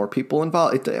 It gets more people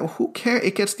involved. Who cares?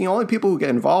 It gets the only people who get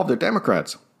involved are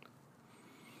Democrats.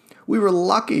 We were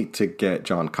lucky to get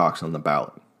John Cox on the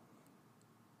ballot.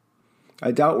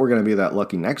 I doubt we're going to be that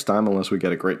lucky next time unless we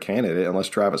get a great candidate, unless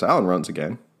Travis Allen runs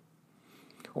again.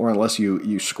 Or unless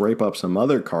you scrape up some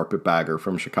other carpetbagger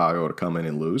from Chicago to come in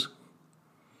and lose.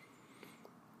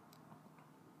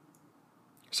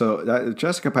 So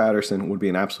Jessica Patterson would be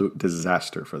an absolute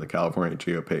disaster for the California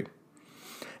GOP.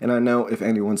 And I know if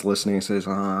anyone's listening and says,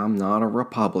 I'm not a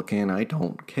Republican, I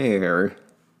don't care.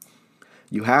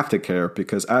 You have to care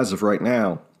because as of right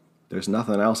now, there's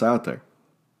nothing else out there.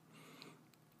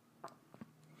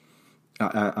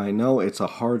 I know it's a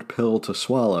hard pill to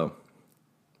swallow.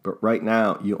 But right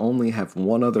now, you only have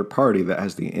one other party that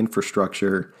has the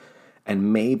infrastructure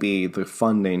and maybe the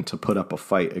funding to put up a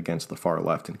fight against the far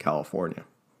left in California.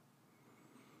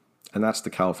 And that's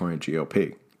the California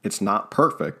GOP. It's not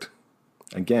perfect.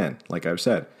 Again, like I've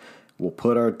said, we'll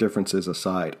put our differences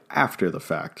aside after the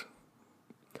fact.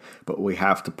 But we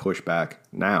have to push back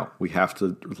now. We have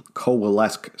to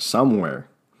coalesce somewhere.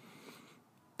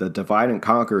 The divide and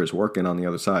conquer is working on the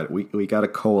other side. We got to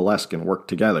coalesce and work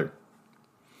together.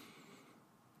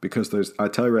 Because I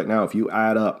tell you right now, if you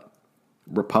add up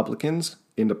Republicans,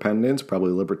 independents,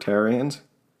 probably libertarians,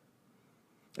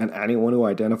 and anyone who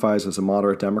identifies as a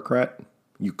moderate Democrat,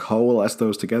 you coalesce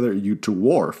those together, you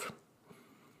dwarf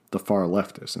the far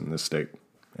leftists in this state.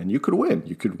 And you could win.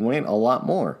 You could win a lot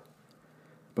more.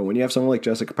 But when you have someone like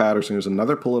Jessica Patterson, who's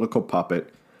another political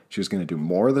puppet, she's going to do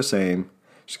more of the same.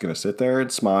 She's going to sit there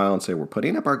and smile and say, we're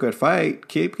putting up our good fight.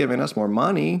 Keep giving us more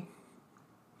money.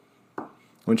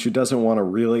 When she doesn't want to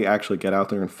really actually get out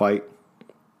there and fight.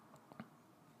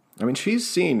 I mean, she's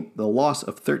seen the loss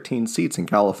of 13 seats in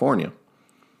California.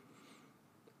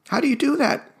 How do you do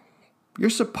that? You're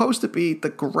supposed to be the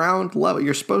ground level.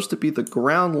 You're supposed to be the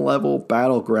ground level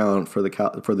battleground for the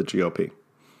GOP.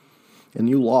 And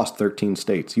you lost 13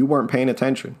 states. You weren't paying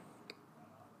attention.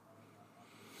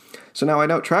 So now I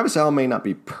know Travis Allen may not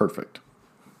be perfect.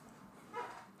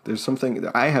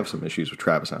 I have some issues with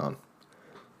Travis Allen.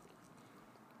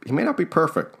 He may not be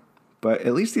perfect, but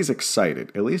at least he's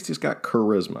excited. At least he's got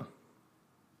charisma.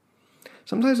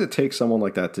 Sometimes it takes someone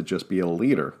like that to just be a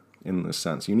leader in this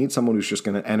sense. You need someone who's just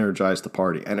going to energize the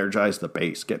party, energize the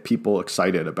base, get people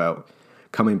excited about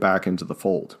coming back into the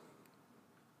fold.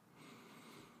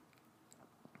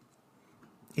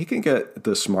 He can get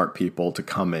the smart people to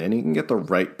come in. He can get the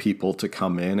right people to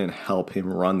come in and help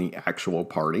him run the actual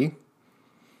party.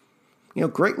 You know,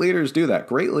 great leaders do that.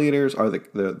 Great leaders are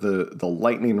the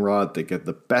lightning rod. They get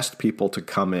the best people to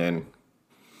come in.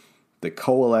 They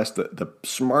coalesce the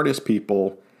smartest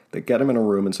people. They get them in a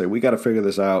room and say, we got to figure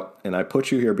this out. And I put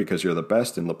you here because you're the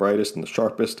best and the brightest and the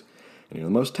sharpest. And you're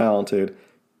the most talented.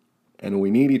 And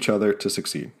we need each other to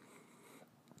succeed.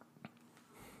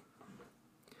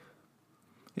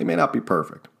 He may not be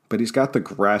perfect, but he's got the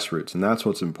grassroots, and that's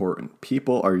what's important.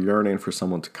 People are yearning for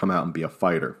someone to come out and be a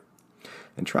fighter.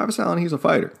 And Travis Allen, he's a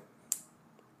fighter.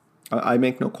 I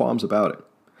make no qualms about it.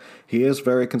 He is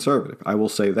very conservative. I will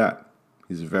say that.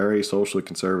 He's very socially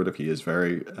conservative. He is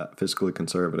very fiscally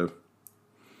conservative.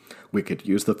 We could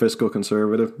use the fiscal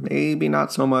conservative, maybe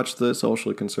not so much the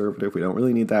socially conservative. We don't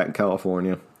really need that in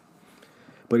California.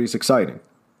 But he's exciting.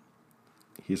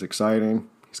 He's exciting.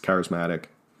 He's charismatic.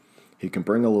 He can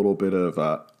bring a little bit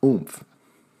of oomph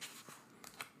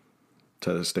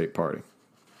to the state party.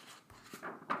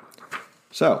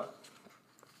 So,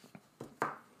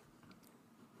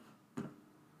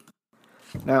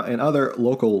 now in other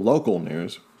local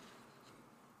news,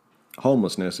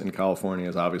 homelessness in California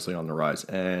is obviously on the rise,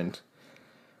 and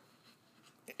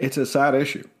it's a sad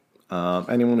issue.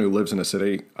 Anyone who lives in a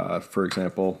city, for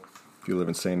example, if you live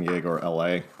in San Diego or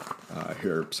LA,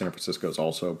 here San Francisco is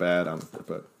also bad,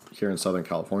 but here in Southern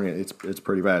California, it's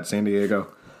pretty bad. San Diego,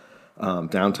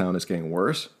 downtown is getting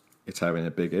worse. It's having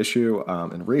a big issue.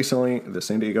 And recently, the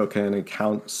San Diego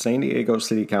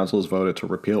City Council has voted to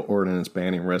repeal ordinance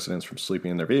banning residents from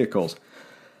sleeping in their vehicles.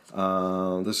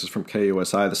 This is from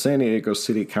KUSI. The San Diego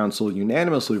City Council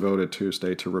unanimously voted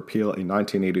Tuesday to repeal a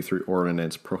 1983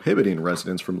 ordinance prohibiting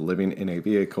residents from living in a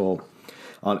vehicle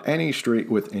on any street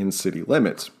within city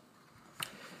limits.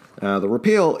 The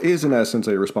repeal is, in essence,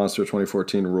 a response to a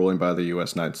 2014 ruling by the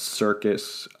U.S. Ninth Circuit.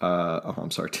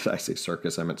 Did I say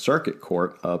circus? I meant Circuit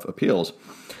Court of Appeals,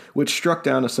 which struck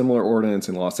down a similar ordinance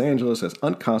in Los Angeles as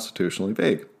unconstitutionally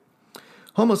vague.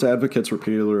 Homeless advocates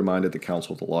repeatedly reminded the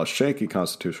council of the law's shaky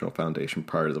constitutional foundation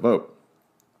prior to the vote.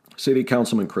 City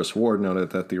Councilman Chris Ward noted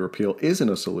that the repeal isn't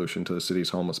a solution to the city's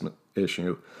homelessness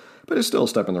issue, but is still a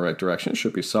step in the right direction. It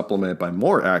should be supplemented by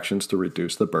more actions to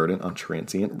reduce the burden on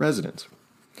transient residents.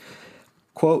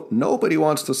 Quote, nobody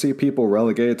wants to see people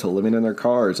relegated to living in their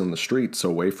cars on the streets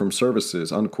away from services,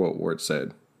 unquote, Ward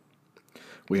said.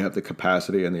 We have the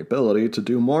capacity and the ability to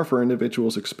do more for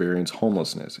individuals experience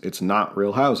homelessness. It's not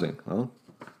real housing. Well,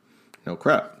 no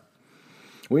crap.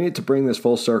 We need to bring this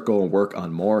full circle and work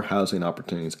on more housing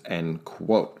opportunities, end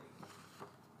quote.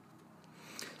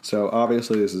 So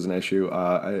obviously this is an issue.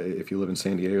 If you live in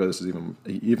San Diego, this is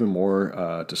even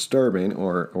more disturbing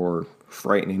or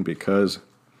frightening because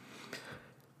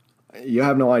you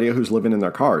have no idea who's living in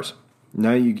their cars.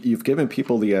 Now you've given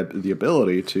people the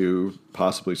ability to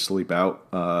possibly sleep out.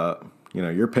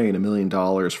 You're paying $1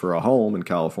 million for a home in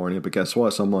California, but guess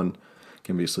what? Someone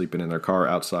can be sleeping in their car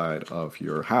outside of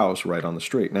your house right on the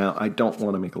street. Now, I don't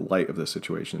want to make light of this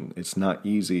situation. It's not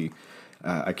easy.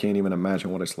 I can't even imagine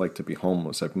what it's like to be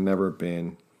homeless. I've never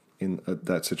been in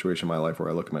that situation in my life where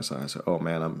I look at myself and I say, oh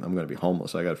man, I'm going to be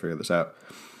homeless. I got to figure this out.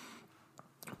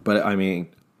 But I mean,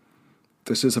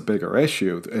 this is a bigger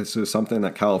issue. This is something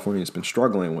that California has been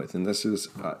struggling with. And this is,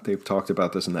 they've talked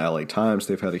about this in the LA Times.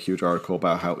 They've had a huge article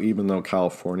about how even though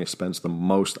California spends the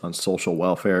most on social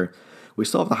welfare, we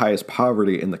still have the highest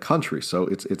poverty in the country. So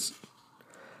it's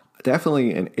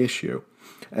definitely an issue.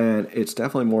 And it's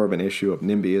definitely more of an issue of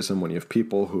NIMBYism when you have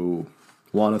people who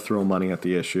want to throw money at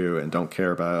the issue and don't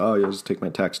care about, oh, you'll just take my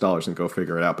tax dollars and go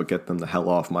figure it out, but get them the hell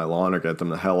off my lawn or get them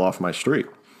the hell off my street.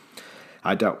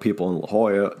 I doubt people in La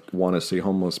Jolla want to see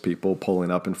homeless people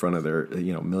pulling up in front of their,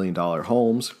 $1 million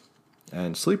homes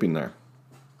and sleeping there.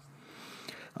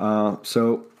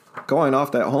 So going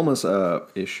off that homeless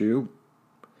issue,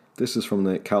 this is from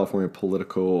the California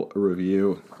Political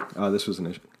Review.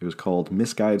 It was called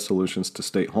Misguided Solutions to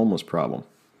State Homeless Problem.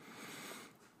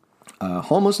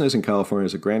 Homelessness in California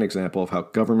is a grand example of how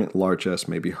government largesse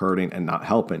may be hurting and not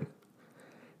helping.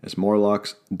 As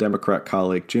Morlock's Democrat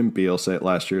colleague Jim Beal said at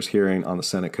last year's hearing on the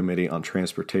Senate Committee on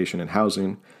Transportation and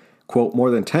Housing, quote,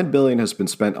 more than $10 billion has been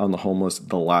spent on the homeless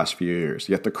the last few years,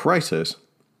 yet the crisis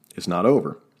is not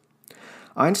over.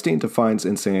 Einstein defines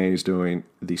insanity as doing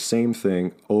the same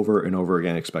thing over and over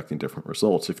again, expecting different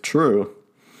results. If true,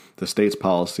 the state's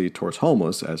policy towards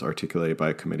homeless, as articulated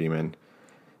by committeeman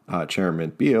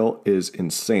Chairman Beal, is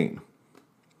insane.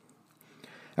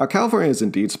 Now, California has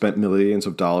indeed spent millions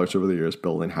of dollars over the years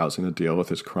building housing to deal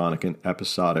with its chronic and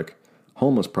episodic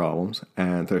homeless problems,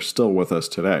 and they're still with us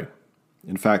today.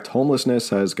 In fact, homelessness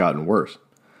has gotten worse.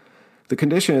 The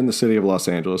condition in the city of Los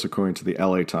Angeles, according to the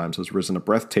LA Times, has risen a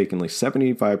breathtakingly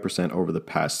 75% over the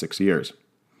past 6 years.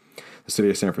 The city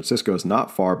of San Francisco is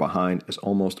not far behind, as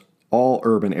almost all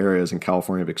urban areas in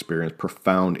California have experienced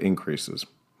profound increases.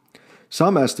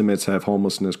 Some estimates have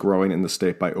homelessness growing in the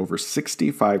state by over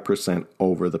 65%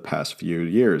 over the past few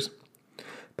years.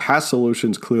 Past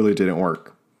solutions clearly didn't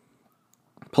work.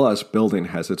 Plus, building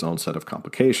has its own set of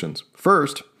complications.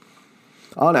 First,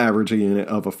 on average, a unit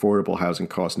of affordable housing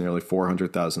costs nearly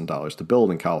 $400,000 to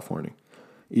build in California,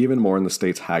 even more in the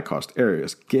state's high-cost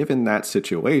areas. Given that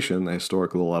situation, the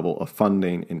historical level of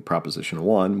funding in Proposition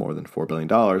 1, more than $4 billion,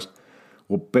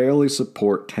 will barely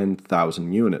support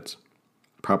 10,000 units.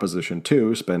 Proposition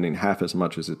 2, spending half as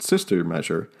much as its sister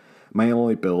measure, may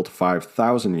only build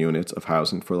 5,000 units of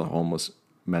housing for the homeless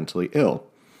mentally ill.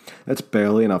 That's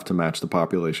barely enough to match the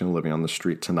population living on the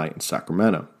street tonight in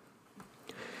Sacramento.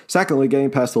 Secondly,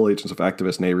 getting past the legions of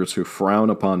activist neighbors who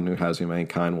frown upon new housing of any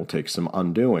kind will take some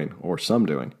undoing, or some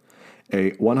doing.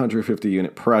 A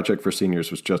 150-unit project for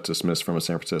seniors was just dismissed from a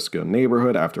San Francisco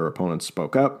neighborhood after opponents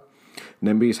spoke up.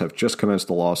 NIMBYs have just commenced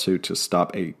a lawsuit to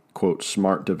stop a, quote,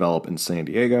 smart develop in San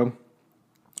Diego.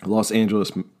 Los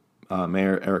Angeles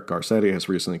Mayor Eric Garcetti has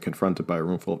recently confronted by a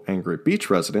roomful of angry beach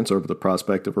residents over the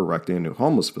prospect of erecting a new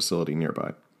homeless facility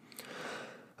nearby.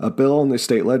 A bill in the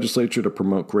state legislature to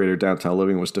promote greater downtown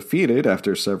living was defeated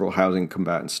after several housing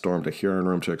combatants stormed a hearing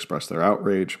room to express their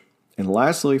outrage. And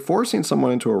lastly, forcing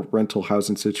someone into a rental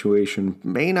housing situation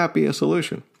may not be a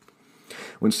solution.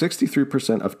 When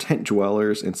 63% of tent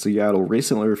dwellers in Seattle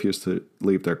recently refused to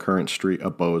leave their current street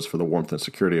abodes for the warmth and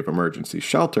security of emergency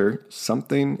shelter,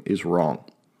 something is wrong.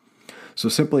 So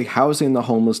simply housing the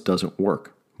homeless doesn't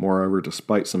work. Moreover,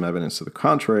 despite some evidence to the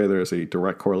contrary, there is a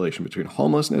direct correlation between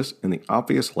homelessness and the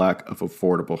obvious lack of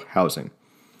affordable housing.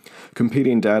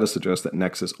 Competing data suggests that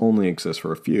nexus only exists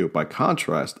for a few. By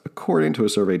contrast, according to a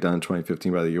survey done in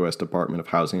 2015 by the U.S. Department of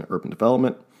Housing and Urban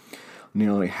Development,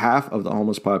 nearly half of the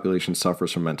homeless population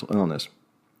suffers from mental illness.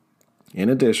 In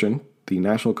addition, the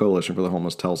National Coalition for the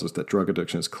Homeless tells us that drug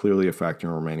addiction is clearly a factor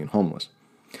in remaining homeless.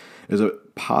 Is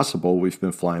it possible we've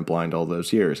been flying blind all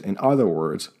those years? In other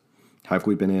words, have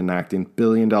we been enacting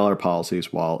billion-dollar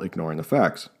policies while ignoring the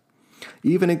facts?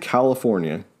 Even in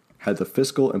California, had the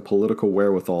fiscal and political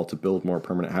wherewithal to build more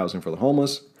permanent housing for the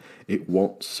homeless, it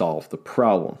won't solve the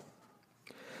problem.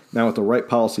 Now, with the right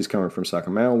policies coming from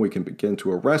Sacramento, we can begin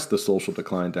to arrest the social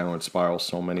decline downward spiral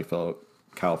so many fellow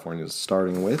Californians,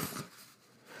 starting with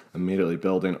immediately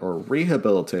building or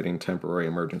rehabilitating temporary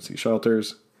emergency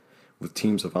shelters, with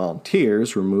teams of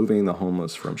volunteers removing the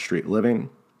homeless from street living,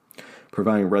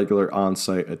 providing regular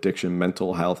on-site addiction,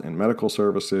 mental health, and medical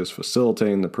services,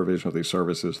 facilitating the provision of these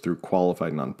services through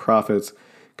qualified nonprofits,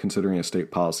 considering a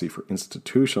state policy for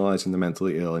institutionalizing the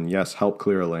mentally ill, and yes, help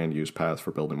clear a land use path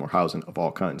for building more housing of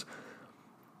all kinds.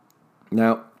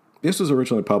 Now, this was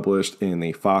originally published in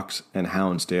the Fox and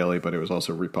Hounds Daily, but it was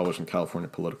also republished in California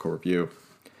Political Review.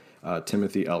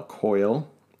 Timothy L. Coyle,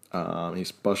 he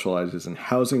specializes in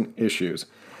housing issues.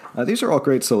 These are all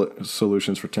great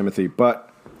solutions for Timothy, but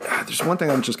there's one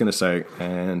thing I'm just going to say,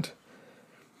 and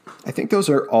I think those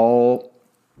are all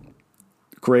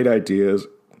great ideas,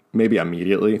 maybe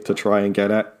immediately to try and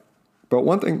get at. But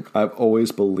one thing I've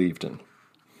always believed in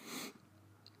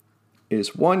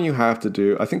is one you have to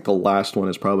do. I think the last one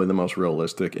is probably the most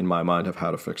realistic in my mind of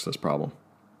how to fix this problem.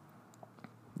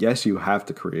 Yes, you have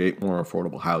to create more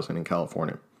affordable housing in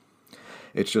California.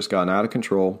 It's just gotten out of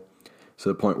control to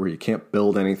the point where you can't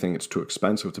build anything. It's too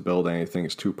expensive to build anything.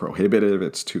 It's too prohibitive.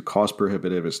 It's too cost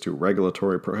prohibitive. It's too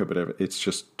regulatory prohibitive. It's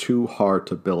just too hard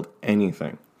to build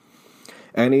anything.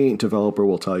 Any developer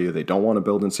will tell you they don't want to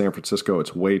build in San Francisco.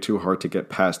 It's way too hard to get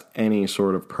past any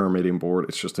sort of permitting board.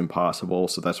 It's just impossible.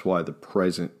 So that's why the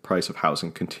price of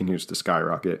housing continues to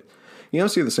skyrocket. You don't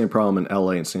see the same problem in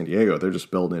LA and San Diego. They're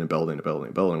just building and building and building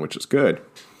and building, which is good.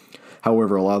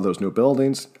 However, a lot of those new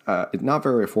buildings, not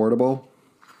very affordable.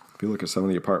 If you look at some of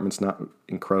the apartments, not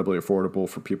incredibly affordable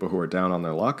for people who are down on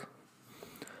their luck.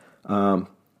 So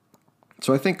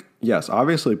I think, yes,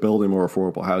 obviously building more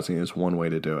affordable housing is one way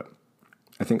to do it.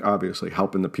 I think obviously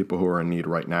helping the people who are in need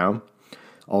right now,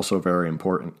 also very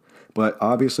important. But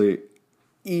obviously,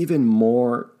 even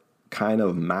more kind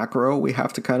of macro, we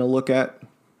have to kind of look at.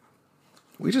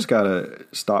 We just got to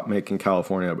stop making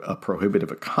California a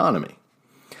prohibitive economy.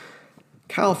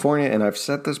 California, and I've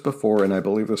said this before, and I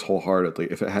believe this wholeheartedly,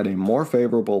 if it had a more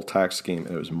favorable tax scheme,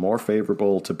 it was more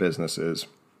favorable to businesses,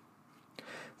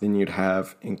 then you'd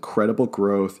have incredible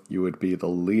growth. You would be the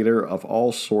leader of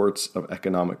all sorts of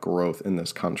economic growth in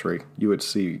this country. You would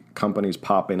see companies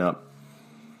popping up.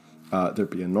 There'd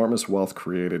be enormous wealth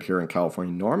created here in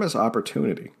California, enormous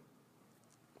opportunity.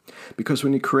 Because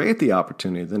when you create the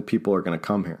opportunity, then people are going to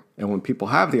come here. And when people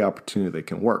have the opportunity, they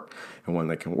can work. And when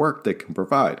they can work, they can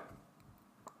provide.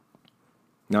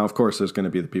 Now, of course, there's going to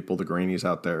be the people, the greenies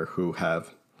out there who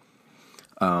have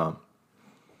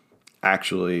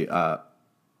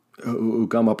who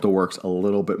gum up the works a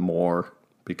little bit more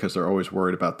because they're always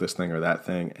worried about this thing or that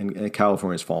thing. And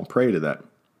California's fallen prey to that.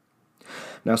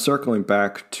 Now, circling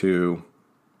back to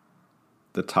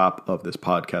the top of this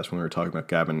podcast when we were talking about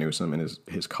Gavin Newsom and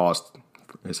his cost,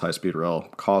 his high-speed rail,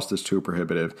 cost is too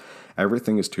prohibitive.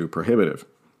 Everything is too prohibitive.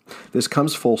 This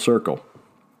comes full circle.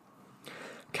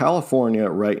 California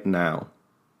right now,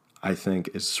 I think,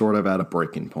 is sort of at a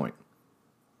breaking point.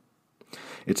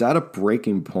 It's at a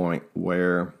breaking point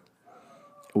where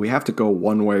we have to go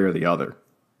one way or the other.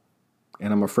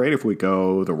 And I'm afraid if we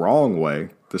go the wrong way,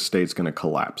 the state's going to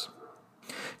collapse.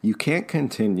 You can't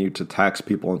continue to tax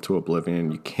people into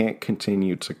oblivion. You can't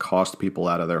continue to cost people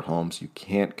out of their homes. You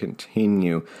can't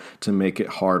continue to make it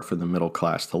hard for the middle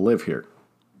class to live here.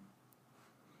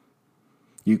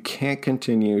 You can't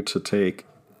continue to take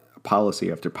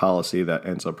policy after policy that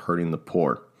ends up hurting the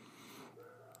poor.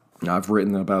 Now, I've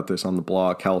written about this on the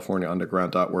blog,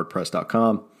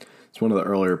 californiaunderground.wordpress.com. It's one of the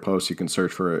earlier posts you can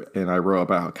search for it, and I wrote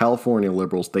about how California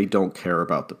liberals, they don't care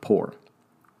about the poor.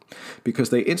 Because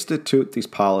they institute these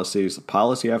policies,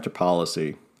 policy after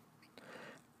policy,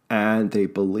 and they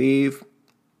believe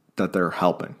that they're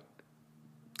helping.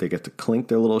 They get to clink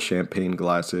their little champagne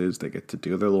glasses, they get to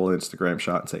do their little Instagram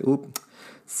shot and say, oop,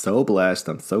 so blessed,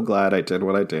 I'm so glad I did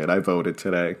what I did, I voted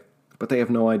today. But they have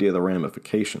no idea the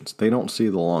ramifications. They don't see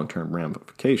the long-term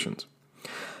ramifications.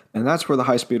 And that's where the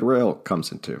high-speed rail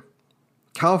comes into.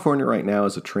 California right now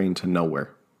is a train to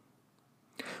nowhere.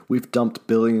 We've dumped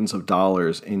billions of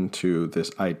dollars into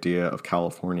this idea of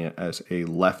California as a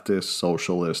leftist,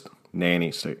 socialist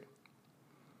nanny state.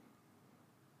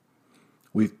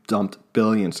 We've dumped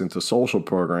billions into social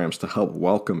programs to help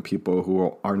welcome people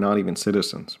who are not even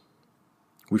citizens.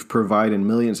 We've provided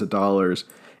millions of dollars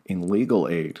in legal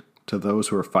aid to those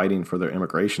who are fighting for their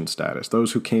immigration status,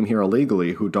 those who came here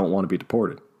illegally who don't want to be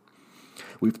deported.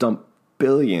 We've dumped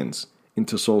billions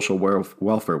into social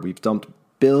welfare. We've dumped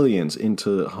billions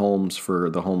into homes for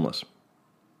the homeless.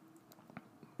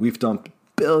 We've dumped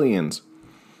billions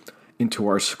into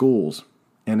our schools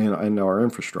and in our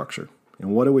infrastructure.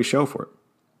 And what do we show for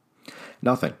it?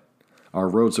 Nothing. Our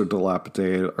roads are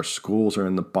dilapidated. Our schools are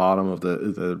in the bottom of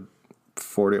the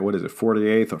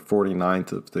 48th or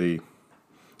 49th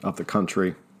of the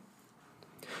country.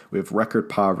 We have record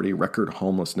poverty, record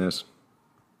homelessness.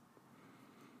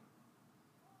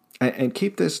 And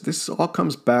keep this all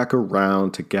comes back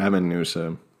around to Gavin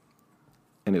Newsom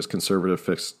and his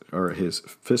his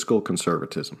fiscal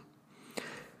conservatism.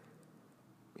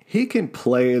 He can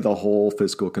play the whole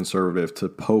fiscal conservative to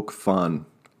poke fun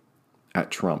at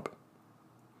Trump.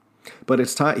 But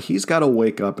it's time he's got to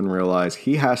wake up and realize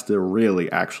he has to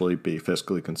really actually be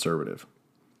fiscally conservative.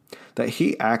 That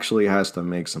he actually has to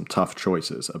make some tough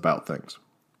choices about things.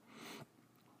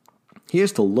 He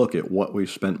has to look at what we've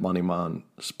spent money on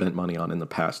in the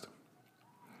past.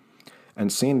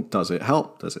 and seeing, does it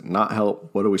help? Does it not help?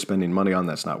 What are we spending money on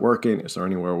that's not working? Is there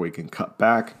anywhere we can cut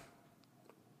back?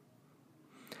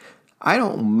 I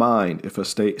don't mind if a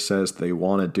state says they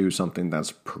want to do something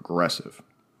that's progressive.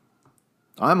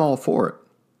 I'm all for it.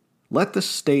 Let the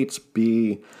states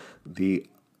be the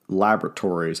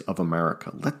laboratories of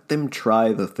America. Let them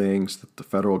try the things that the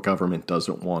federal government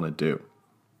doesn't want to do.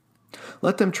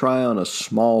 Let them try on a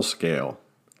small scale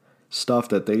stuff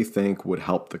that they think would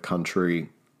help the country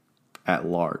at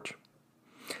large.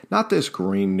 Not this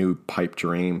green new pipe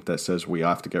dream that says we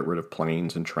have to get rid of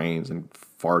planes and trains and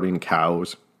farting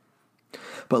cows.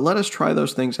 But let us try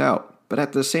those things out. But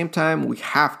at the same time, we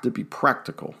have to be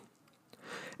practical.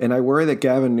 And I worry that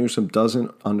Gavin Newsom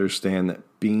doesn't understand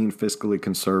that being fiscally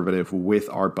conservative with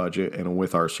our budget and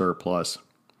with our surplus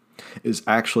is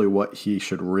actually what he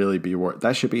should really be worth.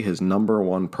 That should be his number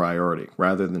one priority,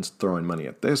 rather than throwing money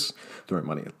at this, throwing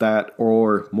money at that,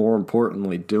 or more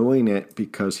importantly, doing it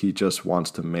because he just wants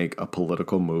to make a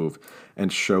political move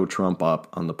and show Trump up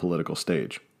on the political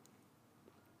stage.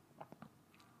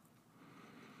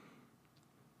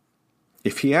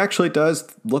 If he actually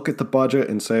does look at the budget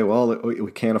and say, well,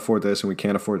 we can't afford this and we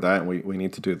can't afford that and we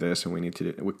need to do this and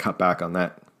we cut back on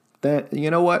that, then you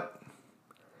know what?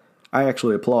 I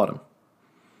actually applaud him.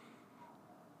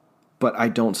 But I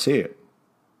don't see it.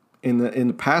 In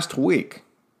the past week,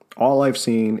 all I've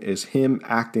seen is him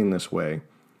acting this way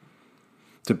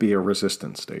to be a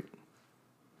resistant state.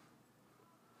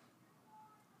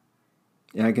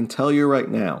 And I can tell you right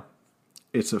now,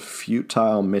 it's a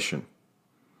futile mission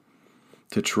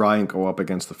to try and go up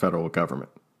against the federal government.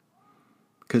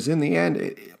 Because in the end,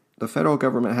 the federal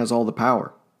government has all the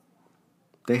power.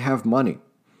 They have money.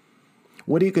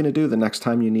 What are you going to do the next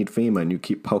time you need FEMA and you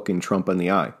keep poking Trump in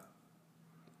the eye?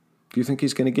 Do you think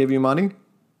he's going to give you money? Do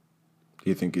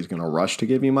you think he's going to rush to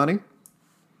give you money?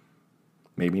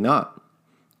 Maybe not.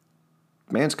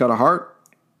 Man's got a heart.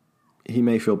 He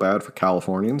may feel bad for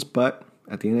Californians, but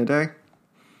at the end of the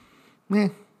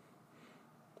day,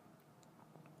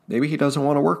 maybe he doesn't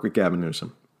want to work with Gavin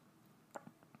Newsom.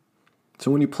 So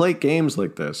when you play games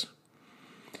like this,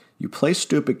 you play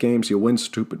stupid games, you win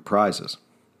stupid prizes.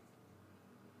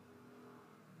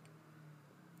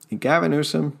 And Gavin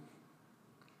Newsom,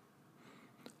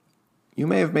 you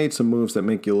may have made some moves that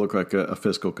make you look like a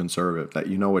fiscal conservative, that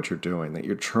you know what you're doing, that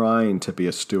you're trying to be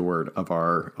a steward of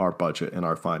our budget and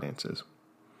our finances.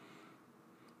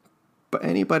 But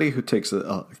anybody who takes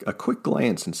a quick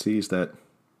glance and sees that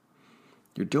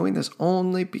you're doing this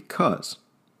only because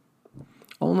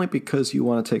you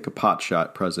want to take a pot shot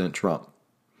at President Trump,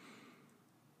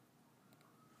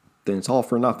 then it's all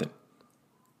for nothing.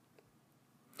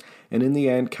 And in the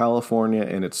end, California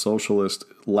and its socialist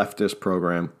leftist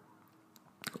program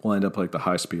will end up like the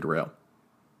high-speed rail.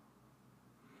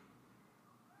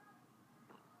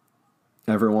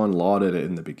 Everyone lauded it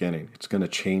in the beginning. It's going to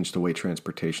change the way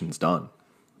transportation's done.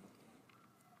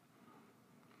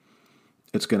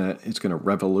 It's gonna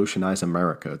revolutionize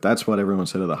America. That's what everyone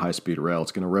said of the high-speed rail.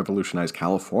 It's going to revolutionize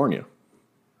California.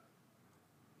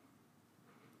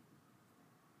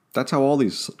 That's how all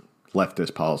these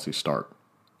leftist policies start.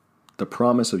 The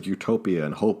promise of utopia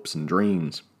and hopes and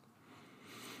dreams.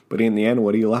 But in the end,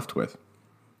 what are you left with?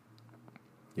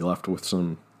 You're left with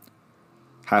some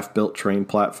half-built train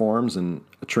platforms and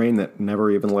a train that never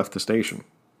even left the station.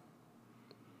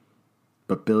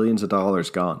 But billions of dollars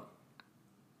gone.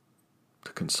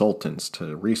 To consultants,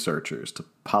 to researchers, to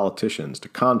politicians, to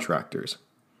contractors.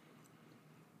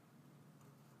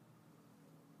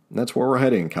 And that's where we're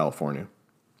heading in California.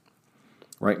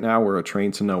 Right now, we're a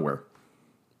train to nowhere.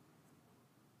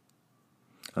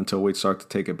 Until we start to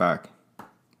take it back.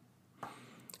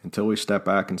 Until we step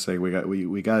back and say, we got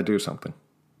to do something.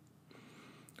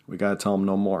 We got to tell them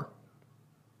no more.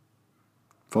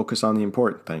 Focus on the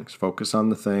important things. Focus on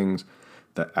the things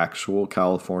that actual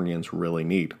Californians really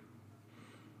need.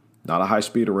 Not a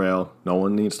high-speed rail. No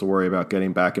one needs to worry about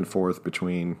getting back and forth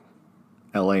between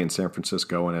LA and San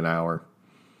Francisco in an hour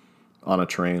on a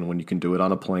train when you can do it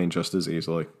on a plane just as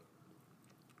easily.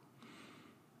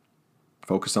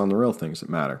 Focus on the real things that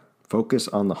matter. Focus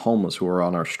on the homeless who are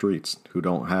on our streets, who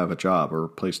don't have a job or a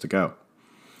place to go,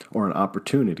 or an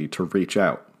opportunity to reach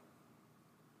out.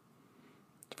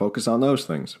 Focus on those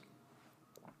things.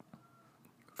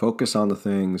 Focus on the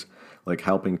things like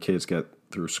helping kids get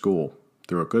through school,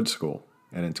 through a good school,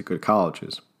 and into good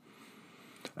colleges.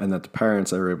 And that the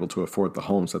parents are able to afford the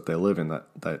homes that they live in,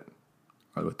 that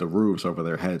are with the roofs over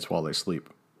their heads while they sleep.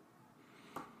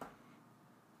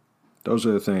 Those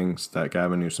are the things that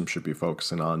Gavin Newsom should be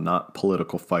focusing on, not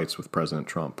political fights with President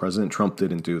Trump. President Trump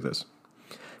didn't do this.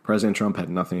 President Trump had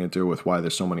nothing to do with why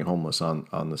there's so many homeless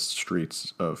on the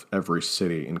streets of every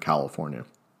city in California.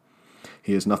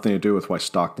 He has nothing to do with why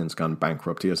Stockton's gone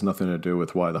bankrupt. He has nothing to do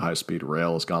with why the high-speed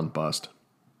rail has gone bust.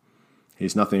 He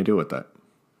has nothing to do with that.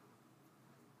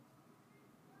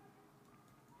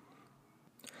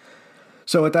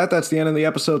 So with that, that's the end of the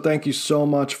episode. Thank you so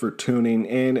much for tuning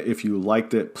in. If you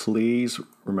liked it, please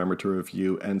remember to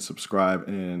review and subscribe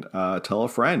and tell a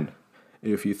friend.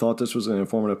 If you thought this was an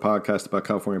informative podcast about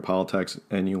California politics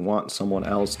and you want someone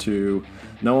else to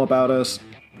know about us,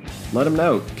 let them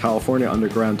know.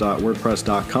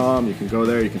 CaliforniaUnderground.wordpress.com. You can go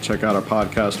there. You can check out our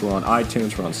podcast. We're on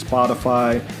iTunes. We're on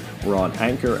Spotify. We're on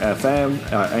Anchor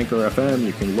FM.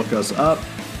 You can look us up.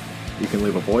 You can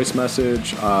leave a voice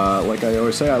message. Like I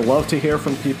always say, I love to hear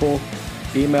from people.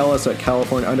 Email us at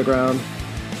CaliforniaUnderground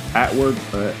at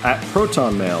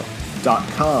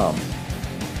protonmail.com.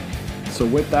 So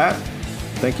with that,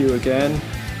 thank you again.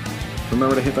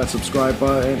 Remember to hit that subscribe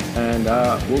button, and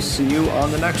we'll see you on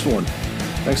the next one.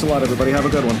 Thanks a lot, everybody. Have a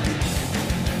good one.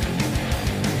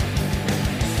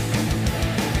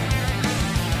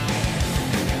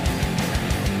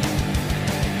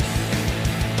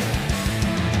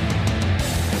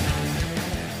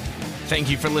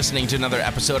 Thank you for listening to another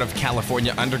episode of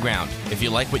California Underground. If you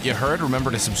like what you heard,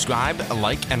 remember to subscribe,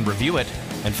 like, and review it,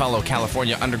 and follow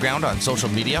California Underground on social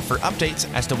media for updates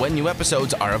as to when new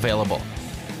episodes are available.